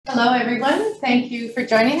Hello, everyone. Thank you for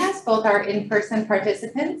joining us, both our in-person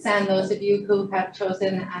participants and those of you who have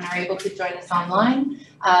chosen and are able to join us online.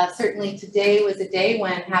 Certainly today was a day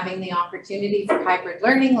when having the opportunity for hybrid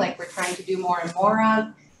learning, like we're trying to do more and more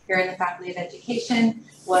of here in the Faculty of Education,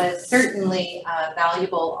 was certainly a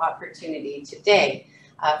valuable opportunity today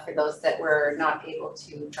for those that were not able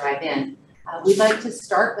to drive in. We'd like to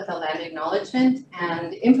start with a land acknowledgement,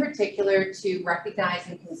 and in particular to recognize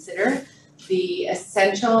and consider the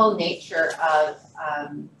essential nature of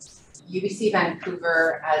UBC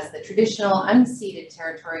Vancouver as the traditional unceded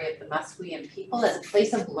territory of the Musqueam people as a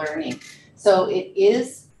place of learning. So it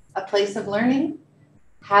is a place of learning,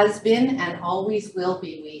 has been and always will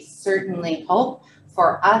be, we certainly hope,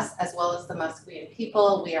 for us as well as the Musqueam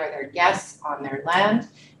people. We are their guests on their land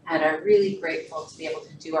and are really grateful to be able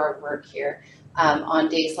to do our work here on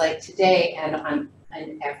days like today and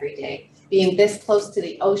every day. Being this close to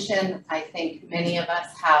the ocean, I think many of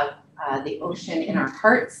us have the ocean in our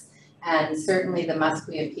hearts, and certainly the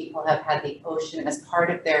Musqueam people have had the ocean as part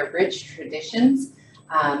of their rich traditions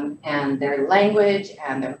and their language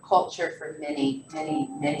and their culture for many, many,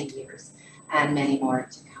 many years, and many more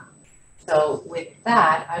to come. So with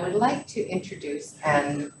that, I would like to introduce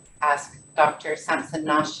and ask Dr. Samson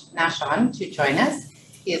Nashon to join us.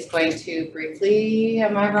 He is going to briefly,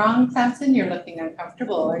 am I wrong, Samson? You're looking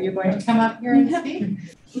uncomfortable. Are you going to come up here and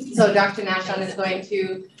speak? So Dr. Nashon is going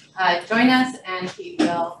to join us, and he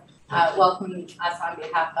will welcome us on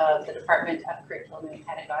behalf of the Department of Curriculum and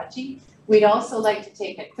Pedagogy. We'd also like to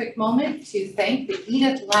take a quick moment to thank the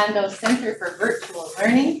Edith Lando Center for Virtual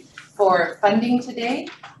Learning for funding today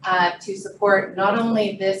to support not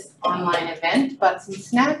only this online event, but some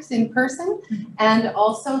snacks in person and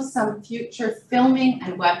also some future filming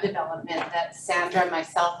and web development that Sandra,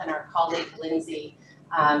 myself, and our colleague Lindsay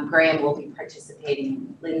Graham will be participating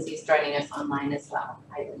in. Lindsay's joining us online as well.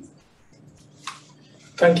 Hi, Lindsay.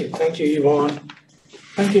 Thank you, Yvonne.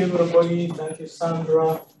 Thank you, everybody. Thank you,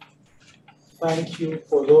 Sandra. Thank you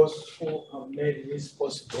for those who have made this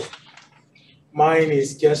possible. Mine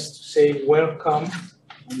is just to say welcome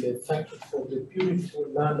and thank you for the beautiful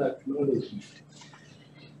land acknowledgement.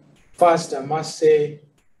 First, I must say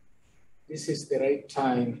this is the right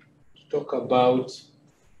time to talk about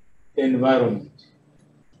the environment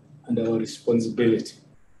and our responsibility.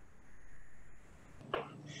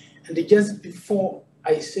 And just before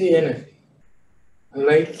I say anything,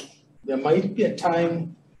 there might be a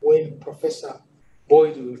time when Professor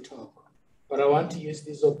Boyd will talk. But I want to use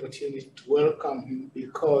this opportunity to welcome him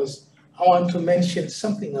because I want to mention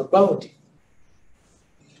something about him.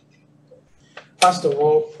 First of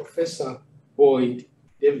all, Professor Boyd,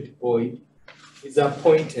 David Boyd, is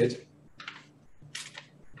appointed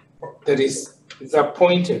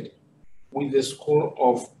with the School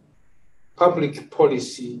of Public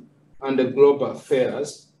Policy and Global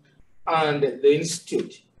Affairs and the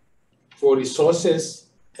Institute for Resources,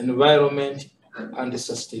 Environment, and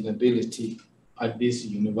Sustainability at this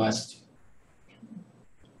university.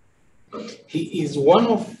 He is one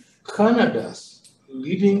of Canada's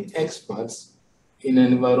leading experts in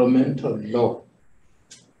environmental law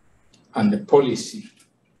and policy,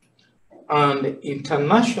 and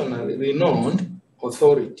internationally renowned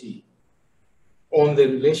authority on the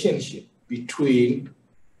relationship between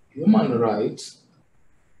human rights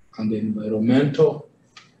and environmental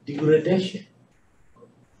degradation.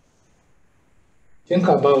 Think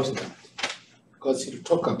about that, because he'll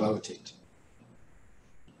talk about it.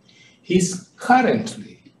 He's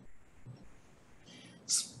currently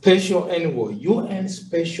Special Envoy, UN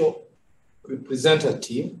Special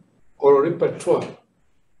Representative or Rapporteur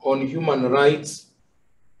on Human Rights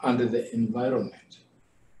and the Environment.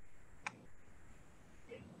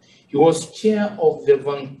 He was chair of the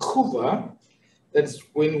Vancouver, that's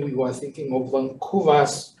when we were thinking of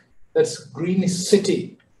Vancouver's, that's Green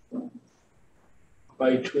City,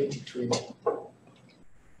 by 2020.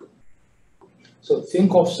 So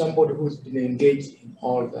think of somebody who's been engaged in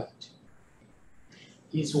all that.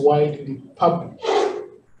 He's widely published.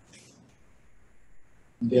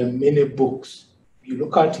 There are many books. If you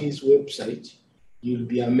look at his website, you'll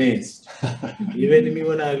be amazed. Even me,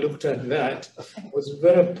 when I looked at that, I was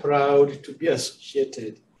very proud to be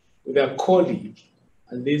associated with a colleague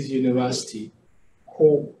at this university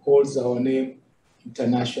who holds our name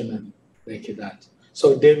internationally like that.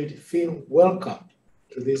 So David, feel welcome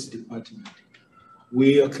to this department.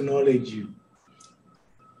 We acknowledge you.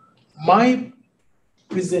 My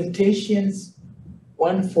presentations,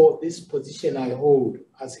 one for this position I hold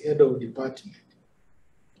as head of department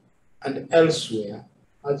and elsewhere,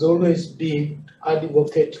 has always been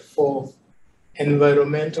advocate for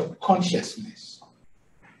environmental consciousness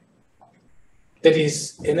That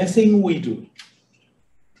is, anything we do,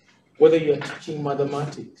 whether you are teaching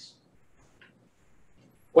mathematics,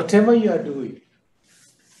 whatever you are doing,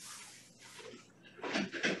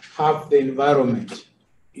 have the environment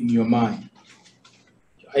in your mind.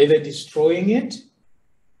 You're either destroying it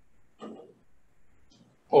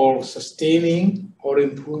or sustaining or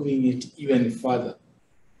improving it even further.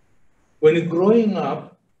 When growing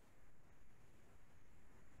up,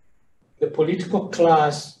 the political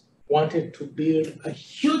class wanted to build a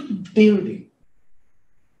huge building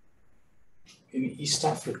in East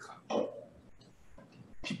Africa.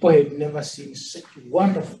 People had never seen such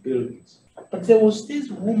wonderful buildings. But there was this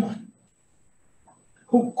woman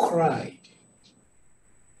who cried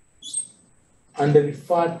and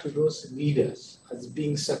referred to those leaders as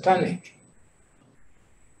being satanic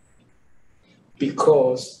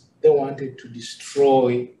because they wanted to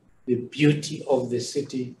destroy the beauty of the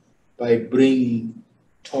city by bringing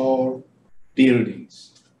tall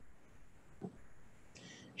buildings.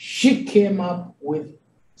 She came up with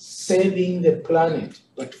saving the planet,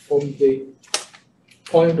 but from the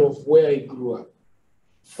point of where I grew up.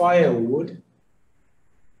 Firewood,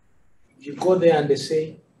 you go there and they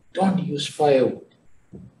say, don't use firewood.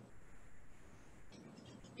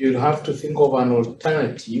 You'll have to think of an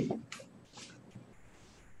alternative,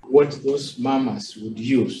 what those mamas would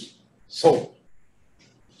use. So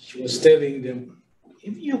she was telling them,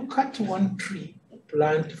 if you cut one tree,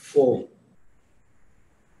 plant 4.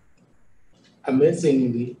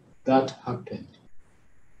 Amazingly, that happened.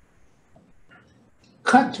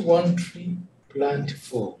 Cut one tree, plant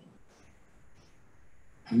 4.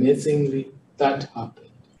 Amazingly, that happened.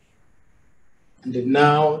 And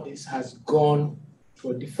now this has gone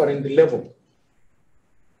to a different level.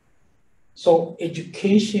 So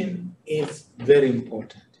education is very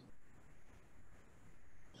important.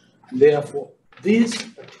 And therefore, this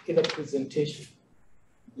particular presentation,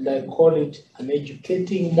 and I call it an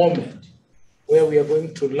educating moment, where we are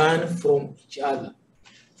going to learn from each other,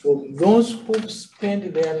 from those who've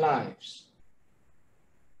spent their lives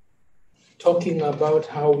talking about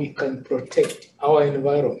how we can protect our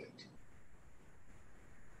environment.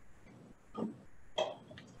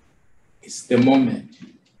 It's the moment.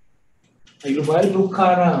 And if I look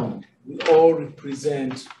around, we all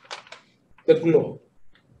represent the globe.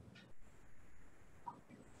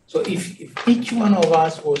 So if each one of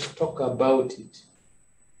us was to talk about it,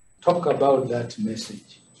 talk about that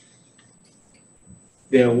message,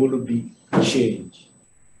 there will be change.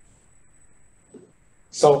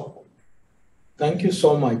 So thank you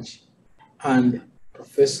so much. And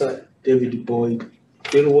Professor David Boyd,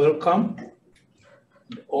 feel welcome.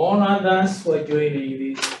 And all others who are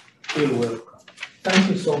joining this, feel welcome. Thank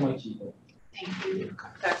you so much, Ivo. Thank you,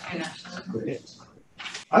 Dr. National. Great.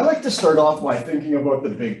 I'd like to start off by thinking about the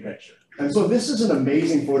big picture. And so this is an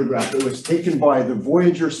amazing photograph that was taken by the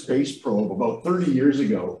Voyager space probe about 30 years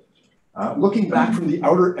ago, looking back from the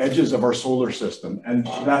outer edges of our solar system. And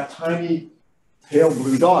that tiny pale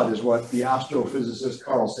blue dot is what the astrophysicist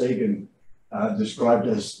Carl Sagan described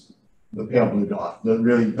as the pale blue dot,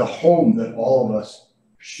 really the home that all of us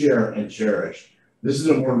share and cherish. This is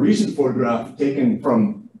a more recent photograph taken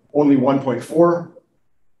from only 1.4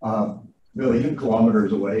 billion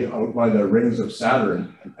kilometers away out by the rings of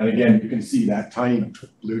Saturn. And again, you can see that tiny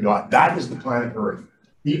blue dot. That is the planet Earth,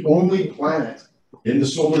 the only planet in the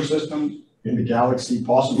solar system, in the galaxy,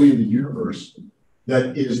 possibly in the universe,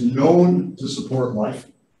 that is known to support life.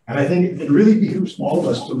 And I think it really behooves all of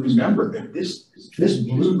us to remember that this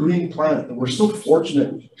blue-green planet that we're so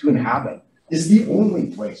fortunate to inhabit is the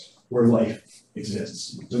only place where life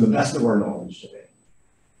exists, to the best of our knowledge today.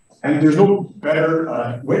 And there's no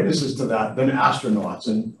better witnesses to that than astronauts.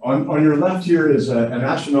 And on your left here is an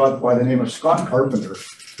astronaut by the name of Scott Carpenter,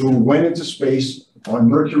 who went into space on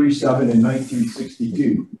Mercury 7 in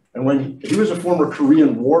 1962. And when he was a former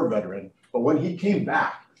Korean War veteran, but when he came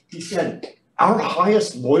back, he said, our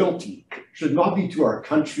highest loyalty should not be to our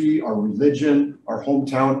country, our religion, our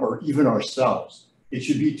hometown, or even ourselves. It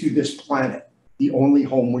should be to this planet, the only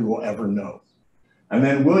home we will ever know. And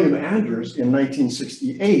then William Anders in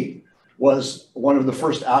 1968 was one of the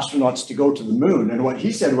first astronauts to go to the moon. And what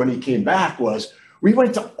he said when he came back was, we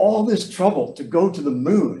went to all this trouble to go to the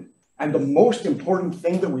moon. And the most important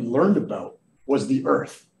thing that we learned about was the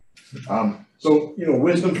Earth. So,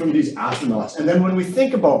 wisdom from these astronauts. And then when we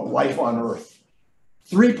think about life on Earth,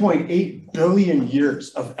 3.8 billion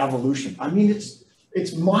years of evolution. I mean,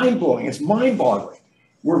 it's mind-blowing, it's mind-boggling.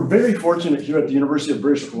 We're very fortunate here at the University of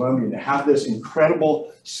British Columbia to have this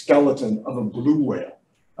incredible skeleton of a blue whale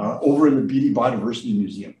over in the Beatty Biodiversity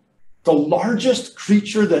Museum. The largest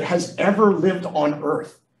creature that has ever lived on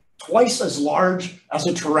Earth, twice as large as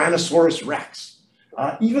a Tyrannosaurus rex.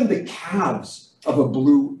 Even the calves of a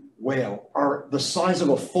blue whale are the size of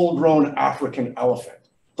a full-grown African elephant.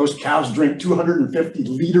 Those calves drink 250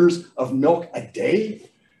 liters of milk a day.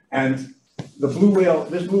 And the blue whale,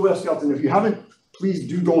 this blue whale skeleton, if you haven't, please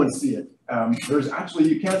do go and see it. There's actually,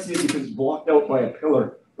 you can't see it because it's blocked out by a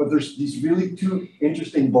pillar, but there's these really two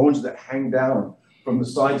interesting bones that hang down from the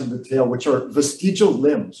sides of the tail, which are vestigial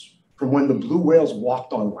limbs from when the blue whales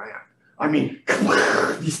walked on land. I mean,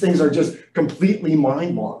 these things are just completely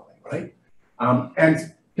mind-boggling, right?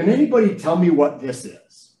 And can anybody tell me what this is?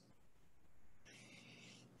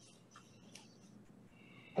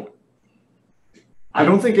 I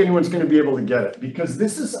don't think anyone's going to be able to get it because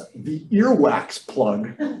this is the earwax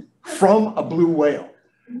plug from a blue whale.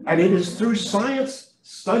 And it is through science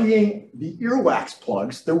studying the earwax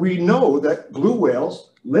plugs that we know that blue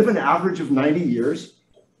whales live an average of 90 years.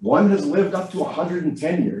 One has lived up to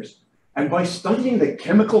 110 years. And by studying the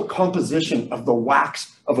chemical composition of the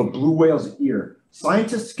wax of a blue whale's ear,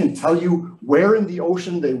 scientists can tell you where in the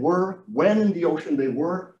ocean they were, when in the ocean they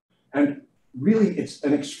were, and really it's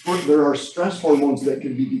an there are stress hormones that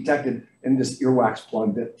can be detected in this earwax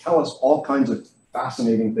plug that tell us all kinds of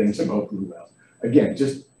fascinating things about blue whales. Again,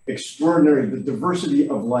 just extraordinary, the diversity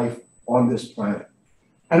of life on this planet.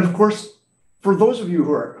 And of course, for those of you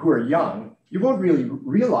who are young, you won't really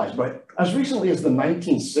realize, but as recently as the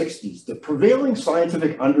 1960s, the prevailing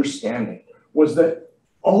scientific understanding was that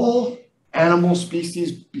all animal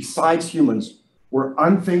species besides humans were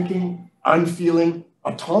unthinking, unfeeling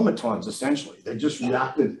automatons, essentially. They just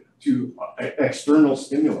reacted to external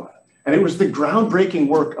stimuli. And it was the groundbreaking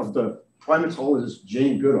work of the primatologist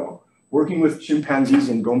Jane Goodall, working with chimpanzees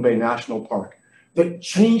in Gombe National Park, that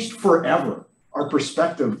changed forever our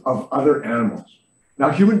perspective of other animals. Now,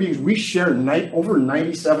 human beings, we share over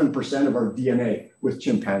 97% of our DNA with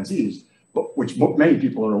chimpanzees, which many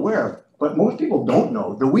people are aware of, but most people don't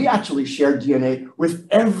know that we actually share DNA with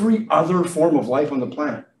every other form of life on the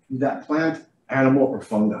planet, be that plant, animal, or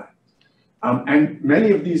fungi. And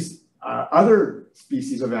many of these other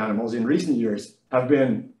species of animals in recent years have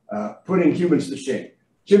been putting humans to shame.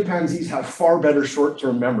 Chimpanzees have far better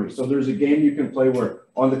short-term memory. So there's a game you can play where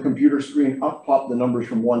on the computer screen up pop the numbers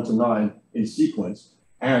from 1 to 9 in sequence.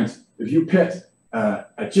 And if you pit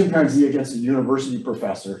a chimpanzee against a university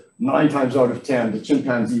professor, 9 times out of 10, the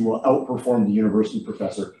chimpanzee will outperform the university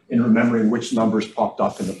professor in remembering which numbers popped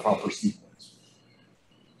up in the proper sequence.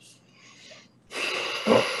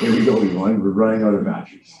 Oh, here we go, Elon. We're running out of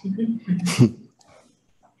batteries.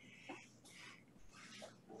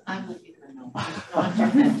 I'm with you for no.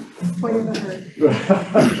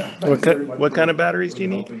 What kind of batteries do you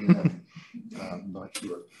need? I'm not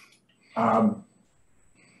sure.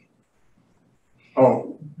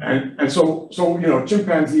 So you know,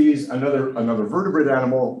 chimpanzees, another vertebrate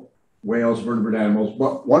animal, whales, vertebrate animals.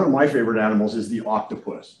 But one of my favorite animals is the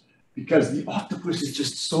octopus, because the octopus is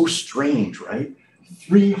just so strange, right?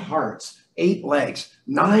 3 hearts, 8 legs,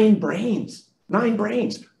 9 brains,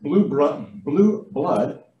 blue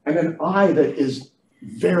blood, and an eye that is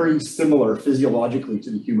very similar physiologically to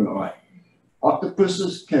the human eye.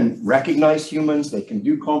 Octopuses can recognize humans, they can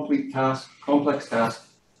do complex tasks.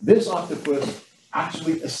 This octopus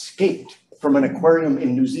actually escaped from an aquarium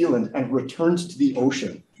in New Zealand and returns to the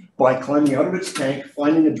ocean by climbing out of its tank,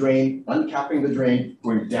 finding a drain, uncapping the drain,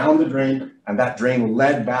 going down the drain, and that drain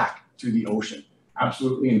led back to the ocean.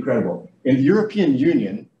 Absolutely incredible. In the European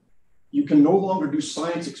Union, you can no longer do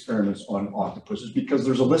science experiments on octopuses because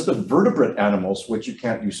there's a list of vertebrate animals which you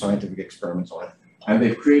can't do scientific experiments on. And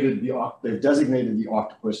they've designated the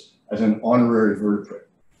octopus as an honorary vertebrate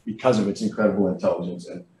because of its incredible intelligence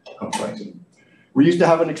and complexity. We used to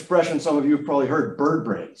have an expression, some of you have probably heard, bird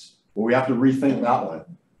brains. Well, we have to rethink that one.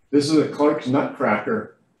 This is a Clark's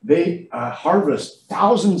nutcracker. They harvest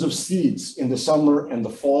thousands of seeds in the summer and the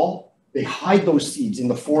fall. They hide those seeds in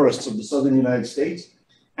the forests of the southern United States.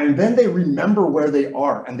 And then they remember where they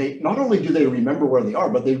are. And they not only do they remember where they are,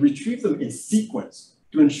 but they retrieve them in sequence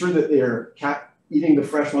to ensure that they are eating the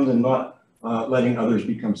fresh ones and not letting others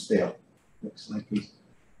become stale. Next slide, please.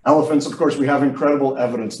 Elephants, of course, we have incredible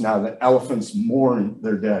evidence now that elephants mourn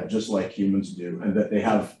their dead just like humans do, and that they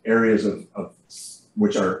have areas of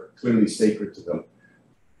which are clearly sacred to them.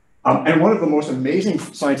 And one of the most amazing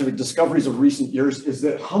scientific discoveries of recent years is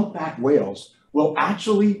that humpback whales will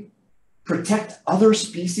actually protect other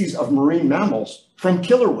species of marine mammals from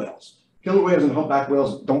killer whales. Killer whales and humpback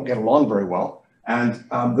whales don't get along very well. And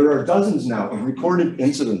there are dozens now of recorded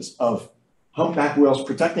incidents of humpback whales,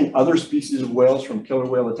 protecting other species of whales from killer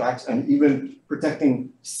whale attacks, and even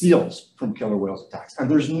protecting seals from killer whales attacks.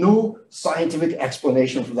 And there's no scientific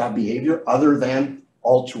explanation for that behavior other than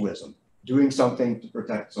altruism, doing something to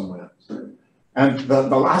protect someone else. And the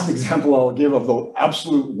last example I'll give of the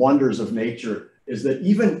absolute wonders of nature is that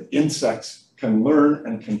even insects can learn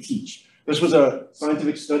and can teach. This was a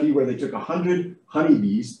scientific study where they took 100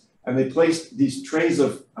 honeybees and they placed these trays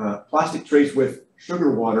of plastic trays with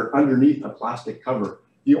sugar water underneath a plastic cover.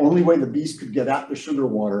 The only way the bees could get at the sugar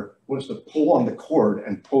water was to pull on the cord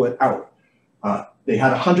and pull it out. They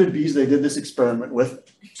had 100 bees they did this experiment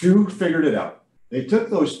with. 2 figured it out. They took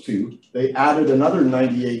those 2, they added another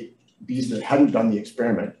 98 bees that hadn't done the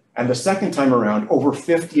experiment. And the second time around, over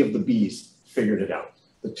 50 of the bees figured it out.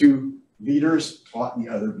 The 2 leaders taught the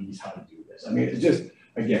other bees how to do this. I mean, it's just,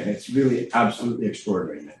 again, it's really absolutely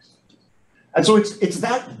extraordinary. And so it's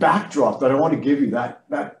that backdrop that I want to give you,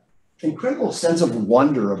 that incredible sense of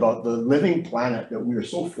wonder about the living planet that we are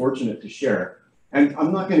so fortunate to share. And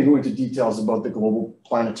I'm not going to go into details about the global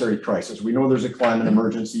planetary crisis. We know there's a climate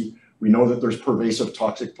emergency. We know that there's pervasive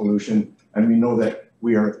toxic pollution. And we know that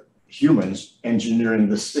we are humans engineering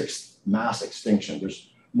the 6th mass extinction.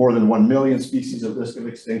 There's more than 1 million species at risk of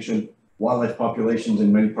extinction. Wildlife populations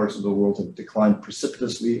in many parts of the world have declined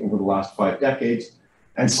precipitously over the last 5 decades.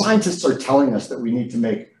 And scientists are telling us that we need to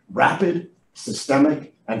make rapid,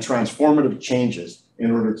 systemic, and transformative changes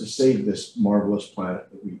in order to save this marvelous planet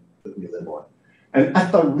that we live on. And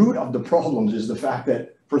at the root of the problems is the fact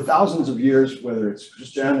that for thousands of years, whether it's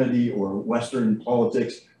Christianity or Western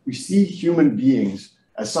politics, we see human beings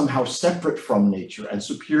as somehow separate from nature and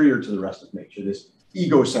superior to the rest of nature, this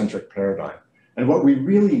egocentric paradigm. And what we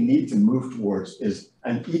really need to move towards is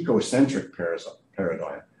an ecocentric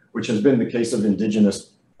paradigm, which has been the case of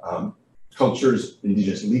Indigenous cultures,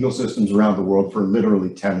 Indigenous legal systems around the world for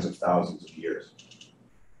literally tens of thousands of years.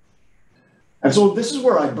 And so this is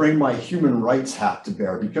where I bring my human rights hat to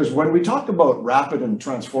bear, because when we talk about rapid and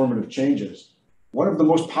transformative changes, one of the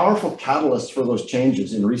most powerful catalysts for those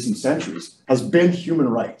changes in recent centuries has been human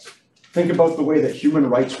rights. Think about the way that human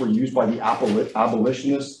rights were used by the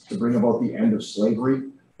abolitionists to bring about the end of slavery,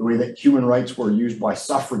 the way that human rights were used by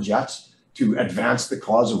suffragettes to advance the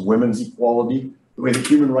cause of women's equality, the way that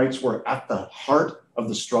human rights were at the heart of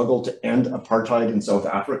the struggle to end apartheid in South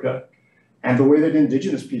Africa, and the way that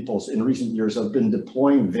Indigenous peoples in recent years have been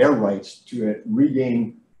deploying their rights to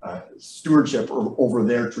regain stewardship over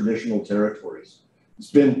their traditional territories. It's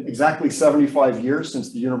been exactly 75 years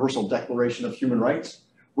since the Universal Declaration of Human Rights,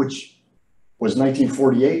 which was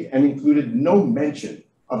 1948 and included no mention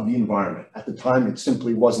of the environment. At the time, it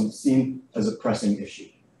simply wasn't seen as a pressing issue.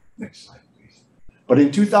 Next slide, please. But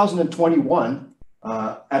in 2021,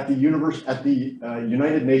 at the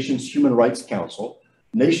United Nations Human Rights Council,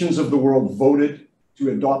 nations of the world voted to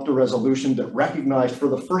adopt a resolution that recognized for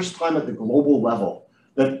the first time at the global level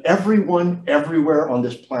that everyone everywhere on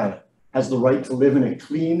this planet has the right to live in a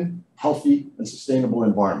clean, healthy, and sustainable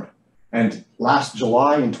environment. And last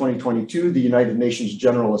July in 2022, the United Nations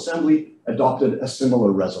General Assembly adopted a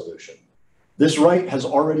similar resolution. This right has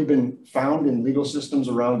already been found in legal systems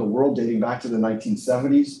around the world dating back to the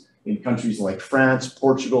 1970s in countries like France,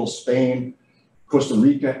 Portugal, Spain, Costa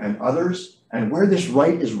Rica, and others. And where this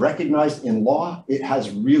right is recognized in law, it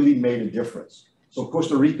has really made a difference. So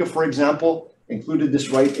Costa Rica, for example, included this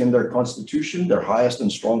right in their constitution, their highest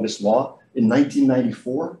and strongest law, in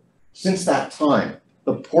 1994. Since that time,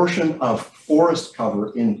 the portion of forest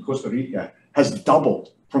cover in Costa Rica has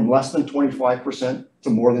doubled from less than 25% to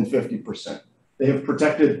more than 50%. They have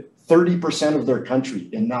protected 30% of their country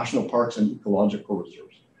in national parks and ecological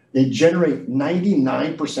reserves. They generate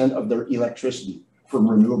 99% of their electricity from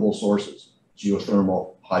renewable sources,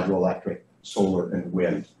 geothermal, hydroelectric, solar, and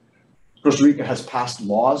wind. Costa Rica has passed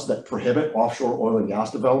laws that prohibit offshore oil and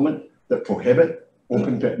gas development, that prohibit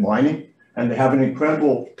open pit mining, and they have an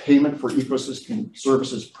incredible payment for ecosystem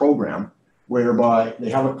services program whereby they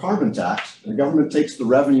have a carbon tax, and the government takes the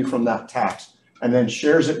revenue from that tax and then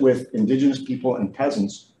shares it with Indigenous people and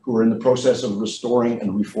peasants who are in the process of restoring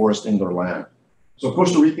and reforesting their land. So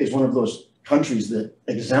Costa Rica is one of those countries that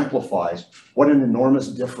exemplifies what an enormous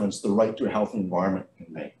difference the right to a healthy environment can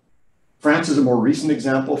make. France is a more recent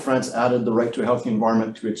example. France added the right to a healthy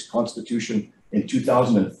environment to its constitution in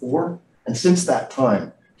 2004. And since that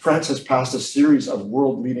time, France has passed a series of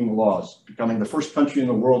world-leading laws, becoming the first country in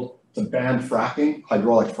the world to ban fracking,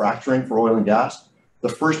 hydraulic fracturing for oil and gas, the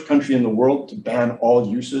first country in the world to ban all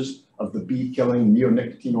uses of the bee-killing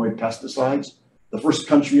neonicotinoid pesticides, the first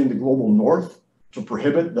country in the global north to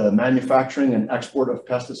prohibit the manufacturing and export of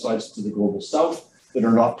pesticides to the global south that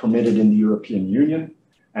are not permitted in the European Union,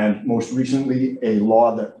 and most recently, a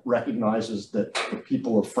law that recognizes that the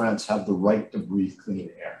people of France have the right to breathe clean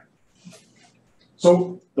air.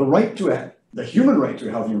 So the human right to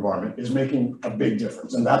a healthy environment is making a big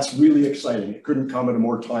difference, and that's really exciting. It couldn't come at a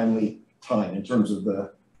more timely time in terms of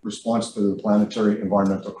the response to the planetary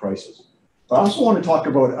environmental crisis. But I also want to talk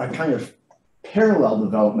about a kind of parallel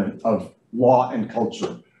development of law and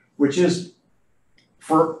culture, which is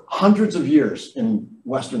for hundreds of years in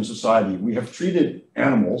Western society, we have treated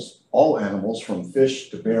animals, all animals from fish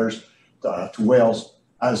to bears to whales,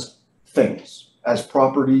 as things, as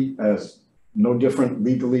property, as no different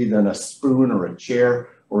legally than a spoon or a chair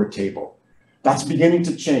or a table. That's beginning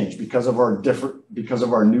to change because of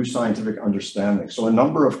our new scientific understanding. So a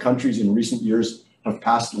number of countries in recent years have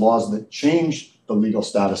passed laws that change the legal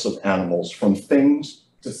status of animals from things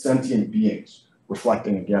to sentient beings,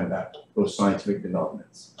 reflecting again those scientific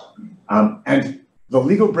developments. And the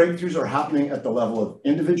legal breakthroughs are happening at the level of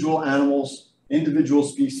individual animals, individual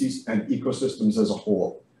species, and ecosystems as a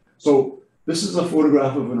whole. So this is a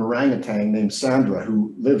photograph of an orangutan named Sandra,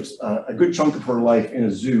 who lived a good chunk of her life in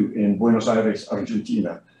a zoo in Buenos Aires,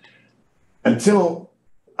 Argentina, until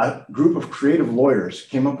a group of creative lawyers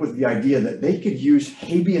came up with the idea that they could use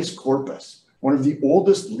habeas corpus, one of the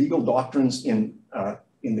oldest legal doctrines in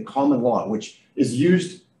the common law, which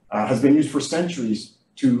is has been used for centuries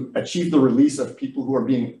to achieve the release of people who are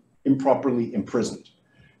being improperly imprisoned.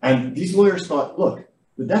 And these lawyers thought, look,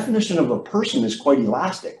 the definition of a person is quite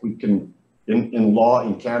elastic. We can, in law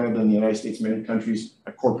in Canada and the United States, many countries,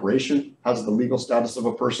 a corporation has the legal status of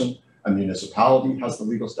a person, a municipality has the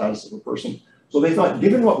legal status of a person. So they thought,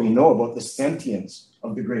 given what we know about the sentience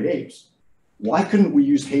of the great apes, why couldn't we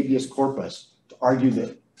use habeas corpus to argue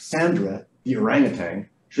that Sandra, the orangutan,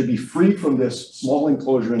 should be freed from this small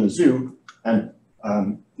enclosure in a zoo, and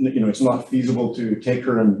it's not feasible to take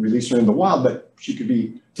her and release her in the wild, but she could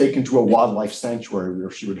be taken to a wildlife sanctuary where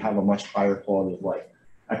she would have a much higher quality of life.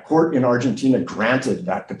 A court in Argentina granted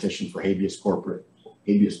that petition for habeas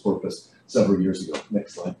corpus several years ago.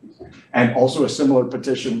 Next slide, please. And also a similar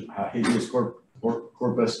petition, habeas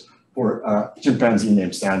corpus, for a chimpanzee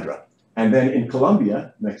named Sandra. And then in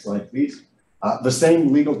Colombia, next slide, please, the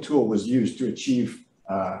same legal tool was used to achieve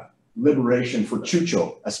liberation for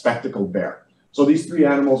Chucho, a spectacled bear. So these three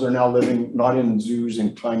animals are now living not in zoos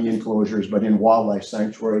and tiny enclosures, but in wildlife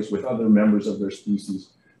sanctuaries with other members of their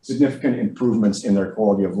species. Significant improvements in their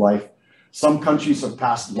quality of life. Some countries have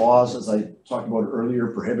passed laws, as I talked about earlier,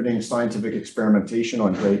 prohibiting scientific experimentation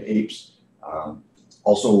on great apes.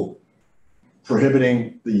 Also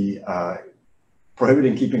prohibiting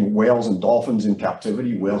keeping whales and dolphins in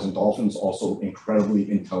captivity. Whales and dolphins also incredibly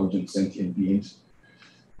intelligent sentient beings.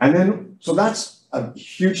 And then, so that's a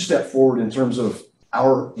huge step forward in terms of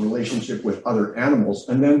our relationship with other animals.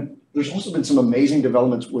 And then there's also been some amazing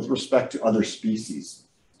developments with respect to other species.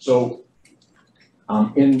 So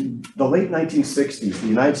in the late 1960s, the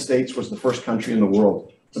United States was the first country in the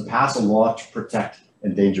world to pass a law to protect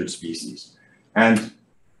endangered species. And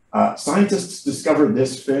scientists discovered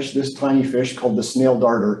this fish, this tiny fish called the snail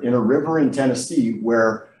darter, in a river in Tennessee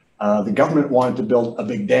where the government wanted to build a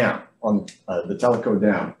big dam on the Tellico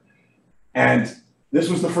Dam. And this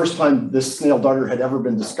was the first time this snail darter had ever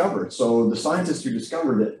been discovered. So the scientists who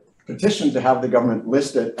discovered it petitioned to have the government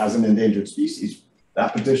list it as an endangered species.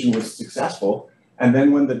 That petition was successful. And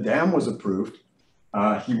then when the dam was approved,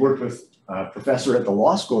 he worked with a professor at the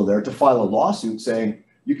law school there to file a lawsuit saying,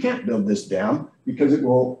 you can't build this dam because it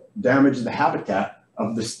will damage the habitat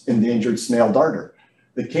of this endangered snail darter.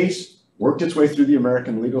 The case worked its way through the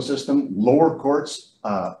American legal system. Lower courts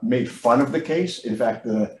made fun of the case. In fact,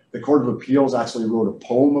 the Court of Appeals actually wrote a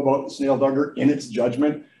poem about the snail darter in its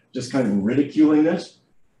judgment, just kind of ridiculing this.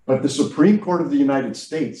 But the Supreme Court of the United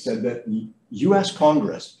States said that the US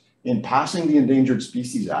Congress, in passing the Endangered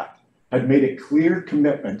Species Act, had made a clear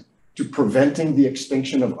commitment to preventing the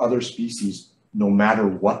extinction of other species, no matter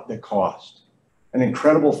what the cost. An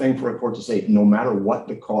incredible thing for a court to say, no matter what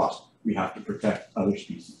the cost, we have to protect other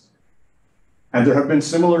species. And there have been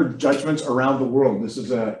similar judgments around the world. This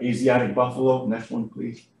is an Asiatic buffalo, next one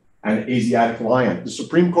please, and an Asiatic lion. The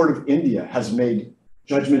Supreme Court of India has made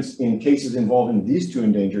judgments in cases involving these two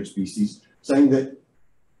endangered species, saying that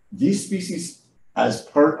these species, as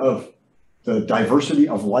part of the diversity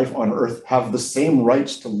of life on Earth, have the same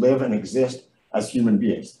rights to live and exist as human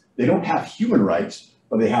beings. They don't have human rights,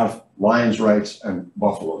 but they have lions' rights and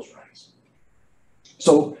buffaloes' rights.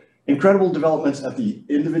 So incredible developments at the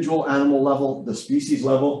individual animal level, the species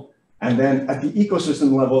level, and then at the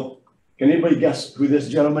ecosystem level. Can anybody guess who this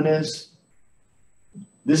gentleman is?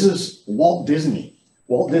 This is Walt Disney.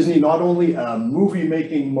 Walt Disney, not only a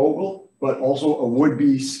movie-making mogul, but also a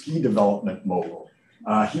would-be ski development mogul.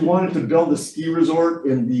 He wanted to build a ski resort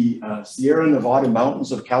in the Sierra Nevada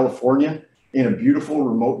mountains of California in a beautiful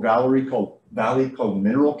remote valley called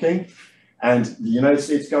Mineral King. And the United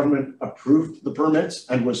States government approved the permits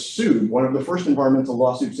and was sued. One of the first environmental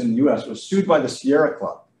lawsuits in the US was sued by the Sierra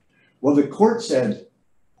Club. Well, the court said,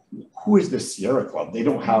 who is the Sierra Club?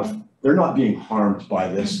 They're not being harmed by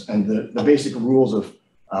this. And the basic rules of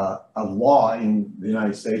law in the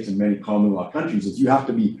United States and many common law countries is you have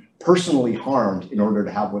to be personally harmed in order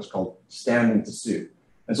to have what's called standing to sue.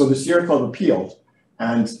 And so the Sierra Club appealed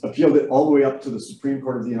it all the way up to the Supreme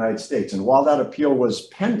Court of the United States. And while that appeal was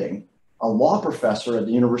pending, a law professor at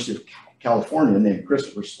the University of California named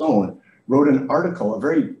Christopher Stone wrote an article, a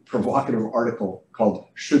very provocative article called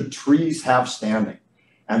 "Should Trees Have Standing?"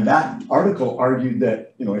 And that article argued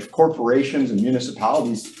that, if corporations and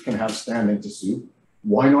municipalities can have standing to sue,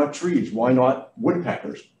 why not trees? Why not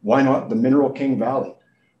woodpeckers? Why not the Mineral King Valley?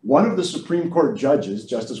 One of the Supreme Court judges,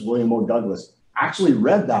 Justice William O. Douglas, actually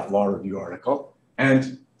read that law review article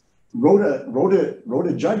and wrote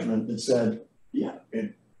a judgment that said,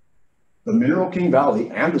 the Mineral King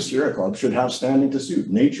Valley and the Sierra Club should have standing to sue.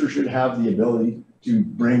 Nature should have the ability to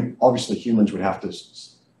bring, obviously humans would have to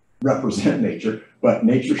represent nature, but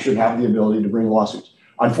nature should have the ability to bring lawsuits.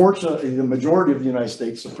 Unfortunately, the majority of the United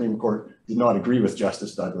States Supreme Court did not agree with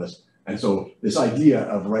Justice Douglas. And so this idea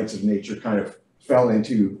of rights of nature kind of fell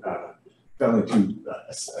into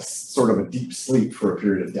a sort of a deep sleep for a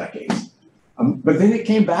period of decades. But then it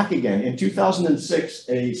came back again. In 2006,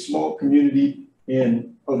 a small community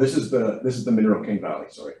this is the Mineral King Valley,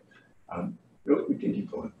 sorry. We can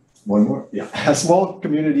keep going. One more, yeah. A small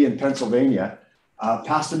community in Pennsylvania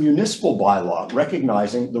passed a municipal bylaw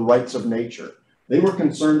recognizing the rights of nature. They were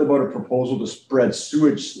concerned about a proposal to spread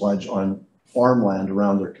sewage sludge on farmland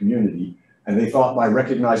around their community, and they thought by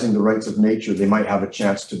recognizing the rights of nature, they might have a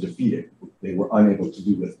chance to defeat it. They were unable to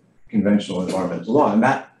do with conventional environmental law, and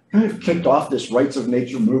that kind of kicked off this rights of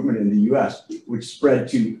nature movement in the US, which spread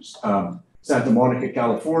to Santa Monica,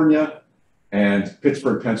 California, and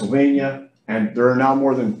Pittsburgh, Pennsylvania. And there are now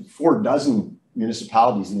more than 4 dozen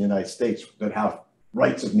municipalities in the United States that have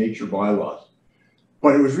rights of nature bylaws.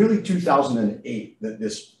 But it was really 2008 that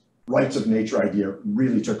this rights of nature idea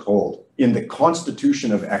really took hold in the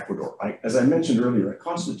Constitution of Ecuador. As I mentioned earlier, a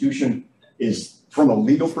constitution is, from a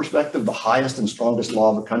legal perspective, the highest and strongest law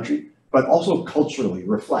of a country, but also culturally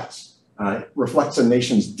reflects a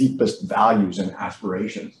nation's deepest values and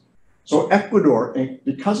aspirations. So Ecuador,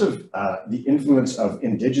 because of the influence of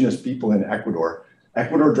indigenous people in Ecuador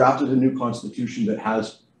drafted a new constitution that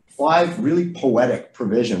has 5 really poetic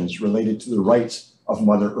provisions related to the rights of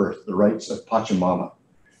Mother Earth, the rights of Pachamama.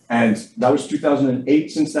 And that was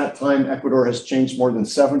 2008. Since that time, Ecuador has changed more than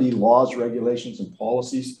 70 laws, regulations, and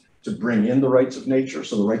policies to bring in the rights of nature.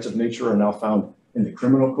 So the rights of nature are now found in the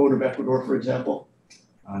Criminal Code of Ecuador, for example.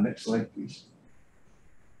 Next slide, please.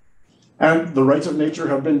 And the rights of nature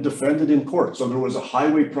have been defended in court. So there was a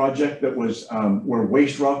highway project that was where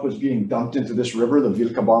waste rock was being dumped into this river, the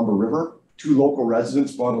Vilcabamba River. 2 local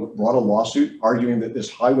residents brought a lawsuit arguing that this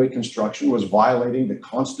highway construction was violating the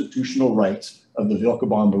constitutional rights of the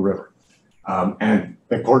Vilcabamba River. And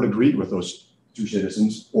the court agreed with those 2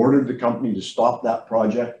 citizens, ordered the company to stop that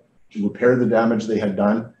project, to repair the damage they had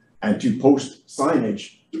done, and to post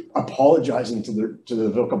signage apologizing to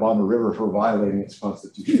the Vilcabamba River for violating its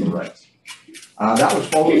constitutional rights. That was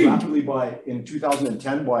followed rapidly in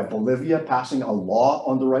 2010 by Bolivia passing a law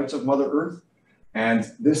on the rights of Mother Earth. And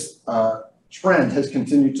this trend has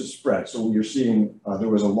continued to spread. So you're seeing there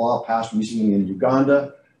was a law passed recently in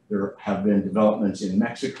Uganda. There have been developments in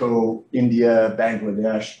Mexico, India,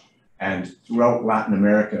 Bangladesh, and throughout Latin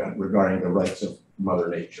America regarding the rights of Mother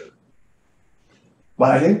Nature.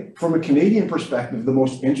 But I think from a Canadian perspective, the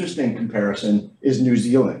most interesting comparison is New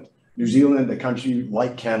Zealand. New Zealand, a country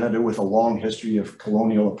like Canada with a long history of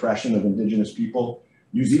colonial oppression of Indigenous people.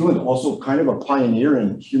 New Zealand also kind of a pioneer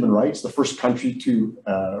in human rights. The first country to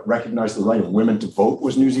recognize the right of women to vote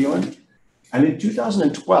was New Zealand. And in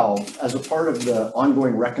 2012, as a part of the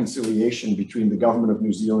ongoing reconciliation between the government of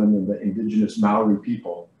New Zealand and the Indigenous Maori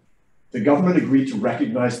people, the government agreed to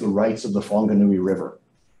recognize the rights of the Whanganui River.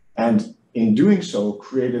 And in doing so,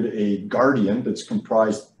 created a guardian that's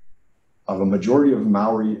comprised of a majority of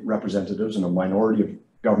Maori representatives and a minority of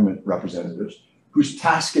government representatives, whose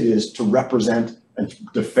task it is to represent and to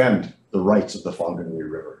defend the rights of the Whanganui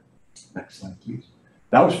River. Next slide, please.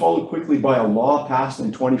 That was followed quickly by a law passed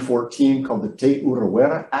in 2014 called the Te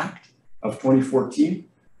Urewera Act of 2014,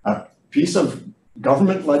 a piece of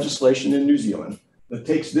government legislation in New Zealand that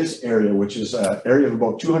takes this area, which is an area of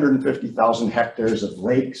about 250,000 hectares of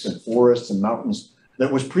lakes and forests and mountains that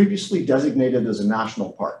was previously designated as a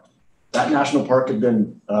national park. That national park had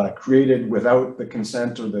been created without the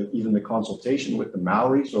consent or even the consultation with the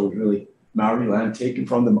Maori, so it was really Maori land taken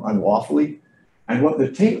from them unlawfully. And what the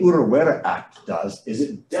Te Urewera Act does is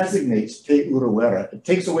it designates Te Urewera, it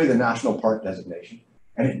takes away the national park designation,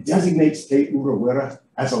 and it designates Te Urewera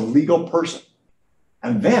as a legal person.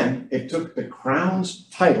 And then it took the Crown's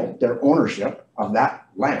title, their ownership of that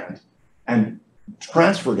land, and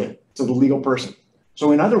transferred it to the legal person.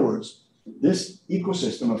 So in other words, this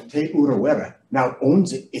ecosystem of Te Urewera now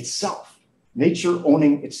owns it itself, nature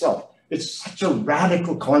owning itself. It's such a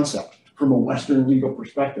radical concept from a Western legal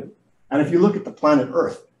perspective. And if you look at the planet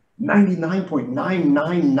Earth,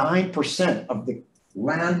 99.999% of the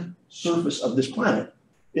land surface of this planet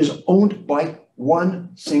is owned by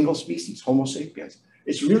one single species, Homo sapiens.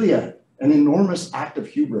 It's really an enormous act of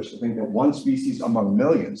hubris to think that one species among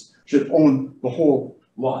millions should own the whole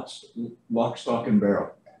lock, stock, and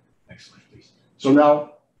barrel. Next slide, please. So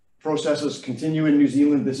now processes continue in New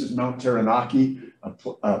Zealand. This is Mount Taranaki,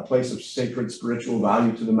 a place of sacred spiritual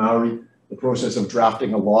value to the Maori. The process of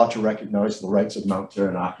drafting a law to recognize the rights of Mount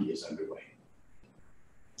Taranaki is underway.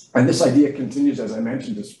 And this idea continues, as I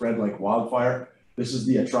mentioned, to spread like wildfire. This is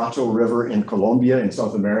the Atrato River in Colombia, in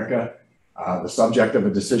South America, the subject of a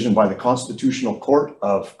decision by the Constitutional Court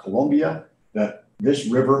of Colombia that this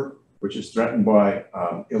river, which is threatened by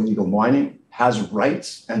illegal mining, has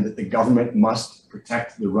rights and that the government must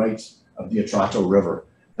protect the rights of the Atrato River.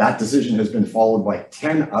 That decision has been followed by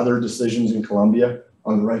 10 other decisions in Colombia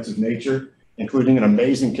on the rights of nature, including an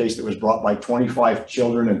amazing case that was brought by 25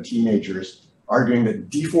 children and teenagers arguing that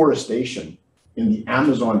deforestation in the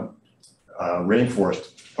Amazon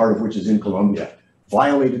rainforest, part of which is in Colombia,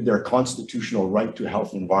 violated their constitutional right to a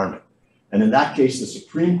healthy environment. And in that case, the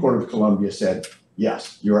Supreme Court of Colombia said,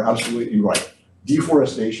 yes, you are absolutely right.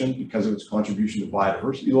 Deforestation, because of its contribution to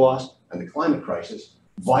biodiversity loss and the climate crisis,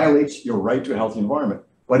 violates your right to a healthy environment,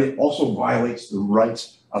 but it also violates the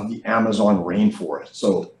rights of the Amazon rainforest.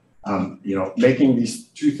 So, making these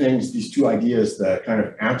two things, these two ideas, the kind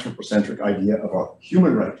of anthropocentric idea of a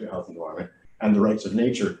human right to a healthy environment and the rights of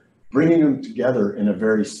nature, bringing them together in a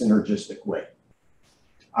very synergistic way.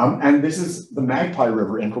 And this is the Magpie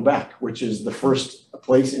River in Quebec, which is the first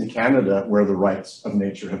place in Canada where the rights of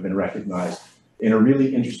nature have been recognized in a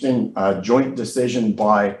really interesting joint decision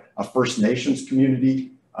by a First Nations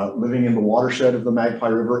community living in the watershed of the Magpie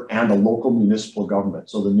River and a local municipal government.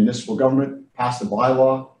 So the municipal government passed a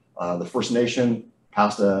bylaw, the First Nation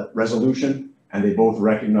passed a resolution, and they both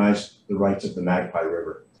recognized the rights of the Magpie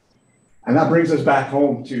River. And that brings us back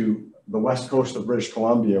home to the west coast of British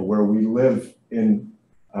Columbia, where we live in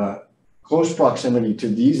close proximity to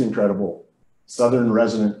these incredible southern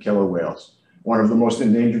resident killer whales, one of the most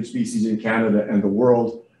endangered species in Canada and the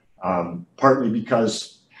world, partly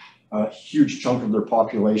because a huge chunk of their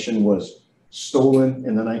population was stolen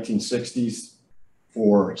in the 1960s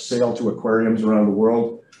for sale to aquariums around the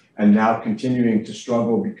world, and now continuing to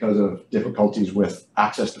struggle because of difficulties with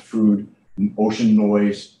access to food, ocean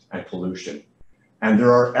noise, and pollution. And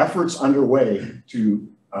there are efforts underway to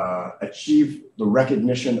achieve the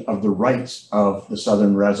recognition of the rights of the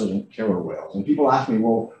southern resident killer whales. And people ask me,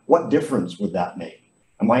 well, what difference would that make?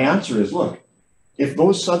 And my answer is, look, if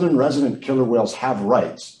those southern resident killer whales have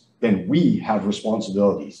rights, then we have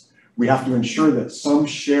responsibilities. We have to ensure that some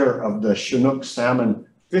share of the Chinook salmon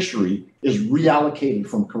fishery is reallocated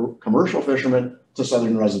from commercial fishermen to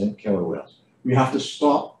southern resident killer whales. We have to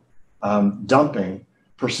stop dumping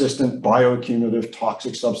persistent bioaccumulative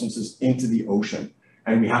toxic substances into the ocean.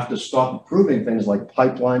 And we have to stop approving things like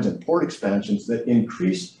pipelines and port expansions that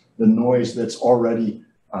increase the noise that's already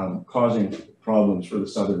causing problems for the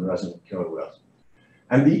southern resident killer whales.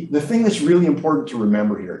 And the thing that's really important to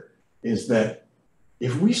remember here is that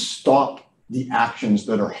if we stop the actions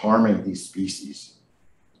that are harming these species,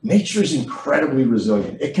 nature is incredibly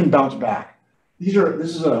resilient. It can bounce back.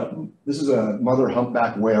 This is a mother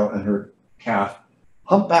humpback whale and her calf.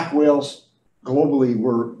 Humpback whales globally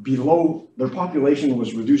were below, their population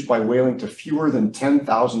was reduced by whaling to fewer than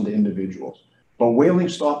 10,000 individuals. But whaling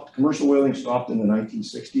stopped, commercial whaling stopped in the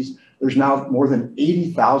 1960s. There's now more than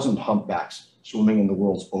 80,000 humpbacks swimming in the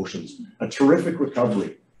world's oceans. A terrific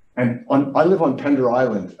recovery. And I live on Pender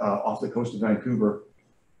Island off the coast of Vancouver,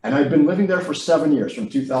 and I've been living there for 7 years, from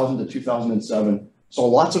 2000 to 2007. Saw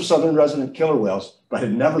lots of southern resident killer whales, but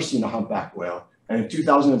had never seen a humpback whale. And in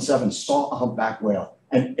 2007, saw a humpback whale.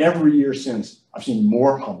 And every year since, I've seen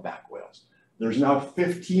more humpback whales. There's now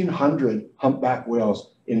 1,500 humpback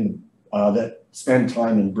whales that spend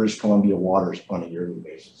time in British Columbia waters on a yearly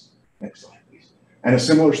basis. Next slide, please. And a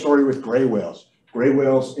similar story with gray whales. Gray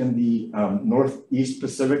whales in the Northeast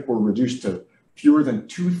Pacific were reduced to fewer than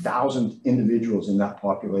 2,000 individuals in that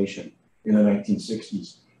population in the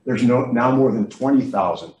 1960s. There's now more than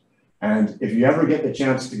 20,000. And if you ever get the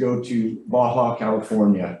chance to go to Baja,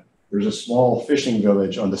 California, there's a small fishing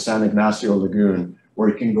village on the San Ignacio Lagoon where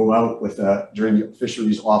you can go out with during the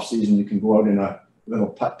fisheries off season, you can go out in a little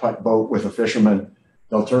putt-putt boat with a fisherman.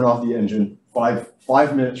 They'll turn off the engine,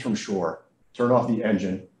 five minutes from shore, turn off the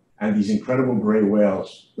engine, and these incredible gray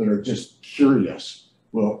whales that are just curious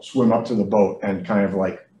will swim up to the boat and kind of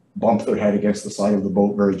like bump their head against the side of the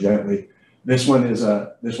boat very gently. This one is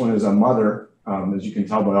a mother, as you can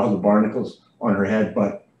tell by all the barnacles on her head.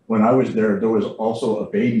 But when I was there, there was also a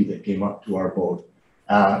baby that came up to our boat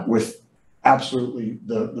with absolutely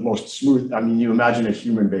the most smooth. I mean, you imagine a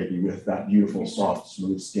human baby with that beautiful, soft,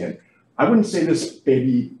 smooth skin. I wouldn't say this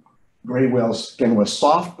baby gray whale's skin was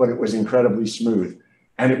soft, but it was incredibly smooth.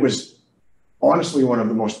 And it was honestly one of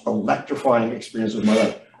the most electrifying experiences of my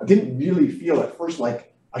life. I didn't really feel at first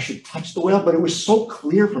like I should touch the whale, but it was so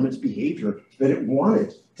clear from its behavior that it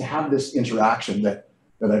wanted to have this interaction that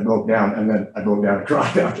I broke down, and then I broke down and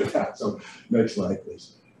cried after that. So next slide,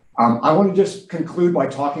 please. I want to just conclude by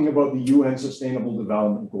talking about the UN Sustainable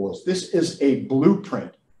Development Goals. This is a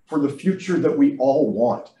blueprint for the future that we all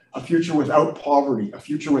want, a future without poverty, a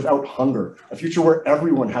future without hunger, a future where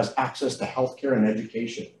everyone has access to healthcare and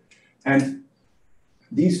education. And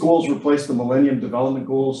these goals replaced the Millennium Development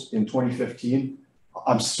Goals in 2015.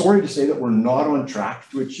 I'm sorry to say that we're not on track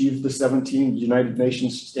to achieve the 17 United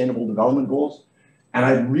Nations Sustainable Development Goals. And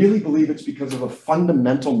I really believe it's because of a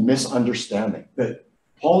fundamental misunderstanding that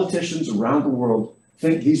politicians around the world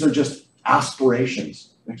think these are just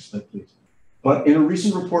aspirations. Next slide, please. But in a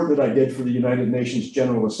recent report that I did for the United Nations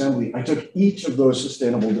General Assembly, I took each of those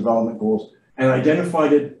Sustainable Development Goals and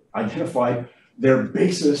identified their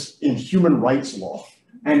basis in human rights law.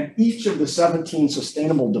 And each of the 17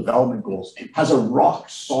 Sustainable Development Goals has a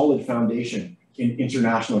rock-solid foundation in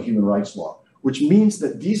international human rights law, which means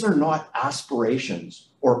that these are not aspirations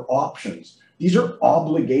or options. These are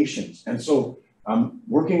obligations. And so I'm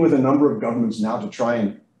working with a number of governments now to try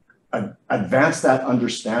and advance that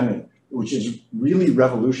understanding, which is really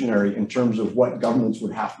revolutionary in terms of what governments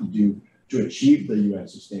would have to do to achieve the UN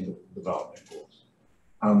Sustainable Development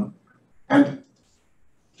Goals. And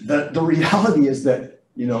the reality is that,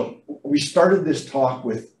 you know, we started this talk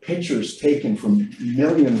with pictures taken from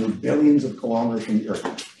millions or billions of kilometers from the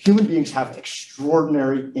Earth. Human beings have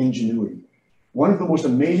extraordinary ingenuity. One of the most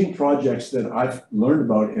amazing projects that I've learned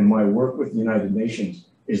about in my work with the United Nations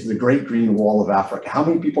is the Great Green Wall of Africa. How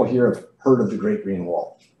many people here have heard of the Great Green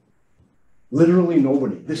Wall? Literally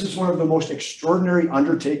nobody. This is one of the most extraordinary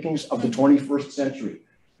undertakings of the 21st century.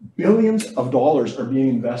 Billions of dollars are being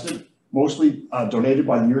invested, mostly donated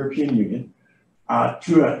by the European Union,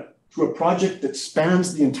 to a project that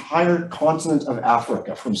spans the entire continent of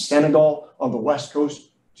Africa, from Senegal on the west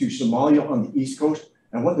coast to Somalia on the east coast.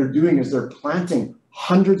 And what they're doing is they're planting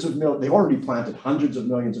they've already planted hundreds of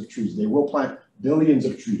millions of trees. They will plant billions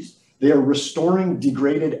of trees. They are restoring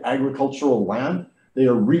degraded agricultural land. They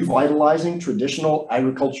are revitalizing traditional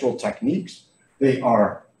agricultural techniques. They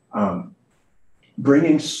are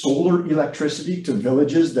bringing solar electricity to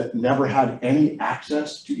villages that never had any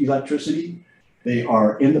access to electricity. They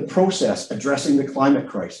are in the process addressing the climate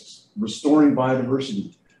crisis, restoring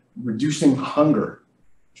biodiversity, reducing hunger,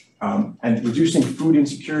 and reducing food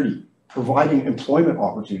insecurity, providing employment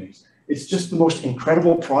opportunities. It's just the most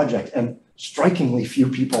incredible project, and strikingly few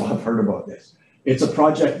people have heard about this. It's a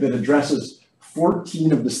project that addresses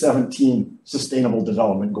 14 of the 17 Sustainable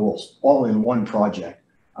Development Goals, all in one project.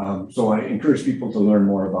 So I encourage people to learn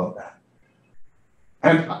more about that.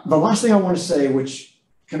 And the last thing I want to say, which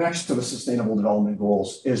connects to the Sustainable Development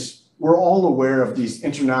Goals, is we're all aware of these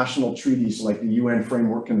international treaties like the UN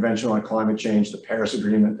Framework Convention on Climate Change, the Paris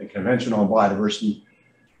Agreement, the Convention on Biodiversity,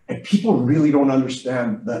 and people really don't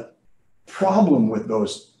understand the problem with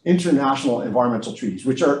those international environmental treaties,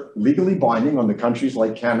 which are legally binding on the countries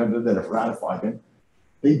like Canada that have ratified them.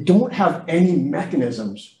 They don't have any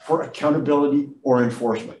mechanisms for accountability or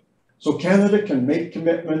enforcement. So Canada can make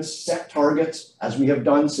commitments, set targets, as we have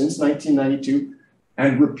done since 1992,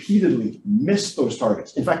 and repeatedly miss those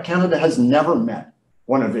targets. In fact, Canada has never met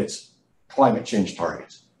one of its climate change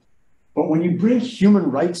targets. But when you bring human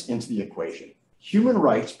rights into the equation, human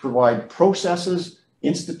rights provide processes,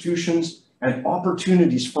 institutions, and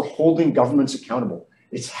opportunities for holding governments accountable.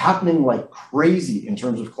 It's happening like crazy in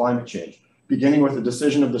terms of climate change, beginning with a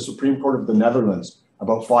decision of the Supreme Court of the Netherlands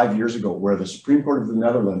about 5 years ago, where the Supreme Court of the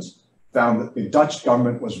Netherlands found that the Dutch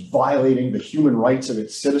government was violating the human rights of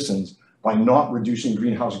its citizens by not reducing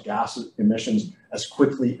greenhouse gas emissions as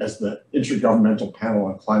quickly as the Intergovernmental Panel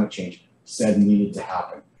on Climate Change said needed to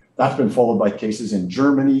happen. That's been followed by cases in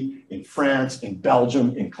Germany, in France, in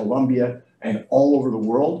Belgium, in Colombia, and all over the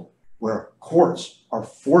world, where courts are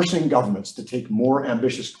forcing governments to take more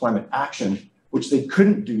ambitious climate action, which they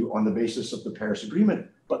couldn't do on the basis of the Paris Agreement,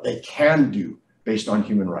 but they can do based on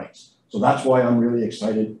human rights. So that's why I'm really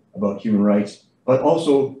excited about human rights. But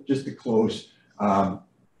also, just to close,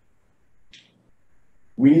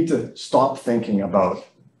 we need to stop thinking about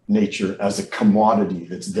nature as a commodity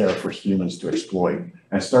that's there for humans to exploit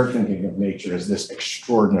and start thinking of nature as this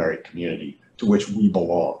extraordinary community to which we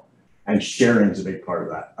belong. And sharing is a big part of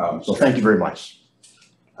that. So thank you very much.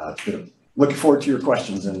 It's good. Looking forward to your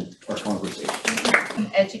questions and our conversation.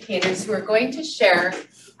 Educators who are going to share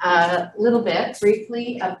a little bit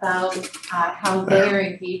briefly about how they are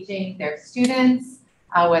engaging their students,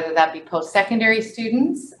 whether that be post-secondary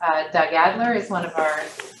students. Doug Adler is one of our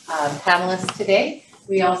panelists today.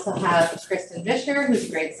 We also have Kristen Vischer, who's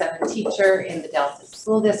a grade 7 teacher in the Delta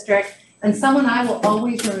School District, and someone I will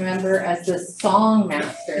always remember as the song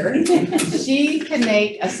master. She can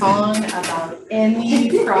make a song about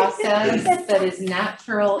any process that is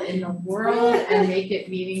natural in the world and make it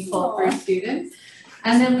meaningful for students.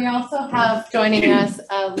 And then we also have joining us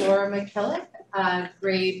Laura McKillop,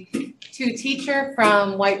 grade 2 teacher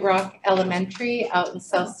from White Rock Elementary out in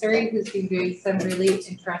South Surrey, who's been doing some really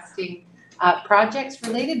interesting projects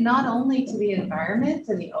related not only to the environment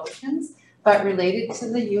and the oceans, but related to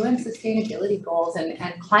the UN sustainability goals and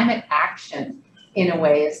climate action in a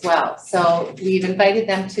way as well. So we've invited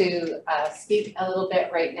them to speak a little bit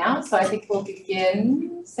right now. So I think we'll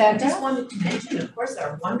begin, Sandra. I just wanted to mention, of course,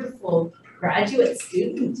 our wonderful graduate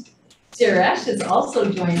student, Suresh, is also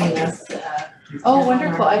joining us. Oh,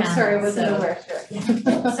 wonderful. I'm sorry, I wasn't aware.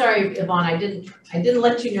 Sure. Sorry, Yvonne, I didn't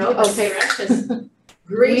let you know, but Okay. Suresh is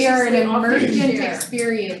We are an graciously emergent here.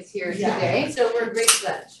 experience here Yeah, today. so we're great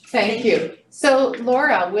pledge. Thank you. So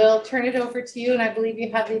Laura, we'll turn it over to you, and I believe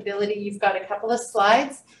you have the ability, you've got a couple of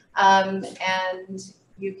slides, and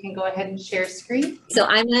you can go ahead and share screen. So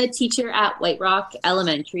I'm a teacher at White Rock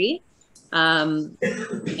Elementary, and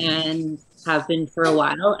have been for a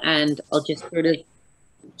while, and I'll just sort of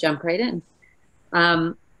jump right in.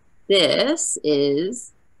 This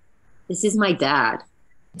is my dad.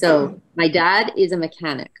 So my dad is a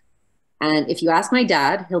mechanic. And if you ask my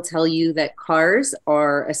dad, he'll tell you that cars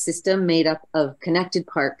are a system made up of connected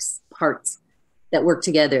parts that work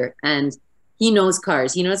together. And he knows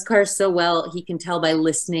cars. He knows cars so well, he can tell by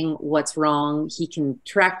listening what's wrong. He can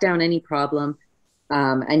track down any problem.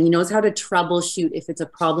 And he knows how to troubleshoot if it's a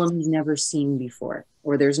problem he's never seen before,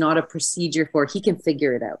 or there's not a procedure for it, he can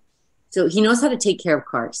figure it out. So he knows how to take care of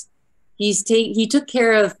cars. He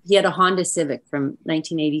had a Honda Civic from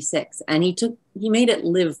 1986, and he made it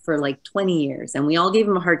live for like 20 years, and we all gave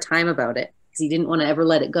him a hard time about it because he didn't want to ever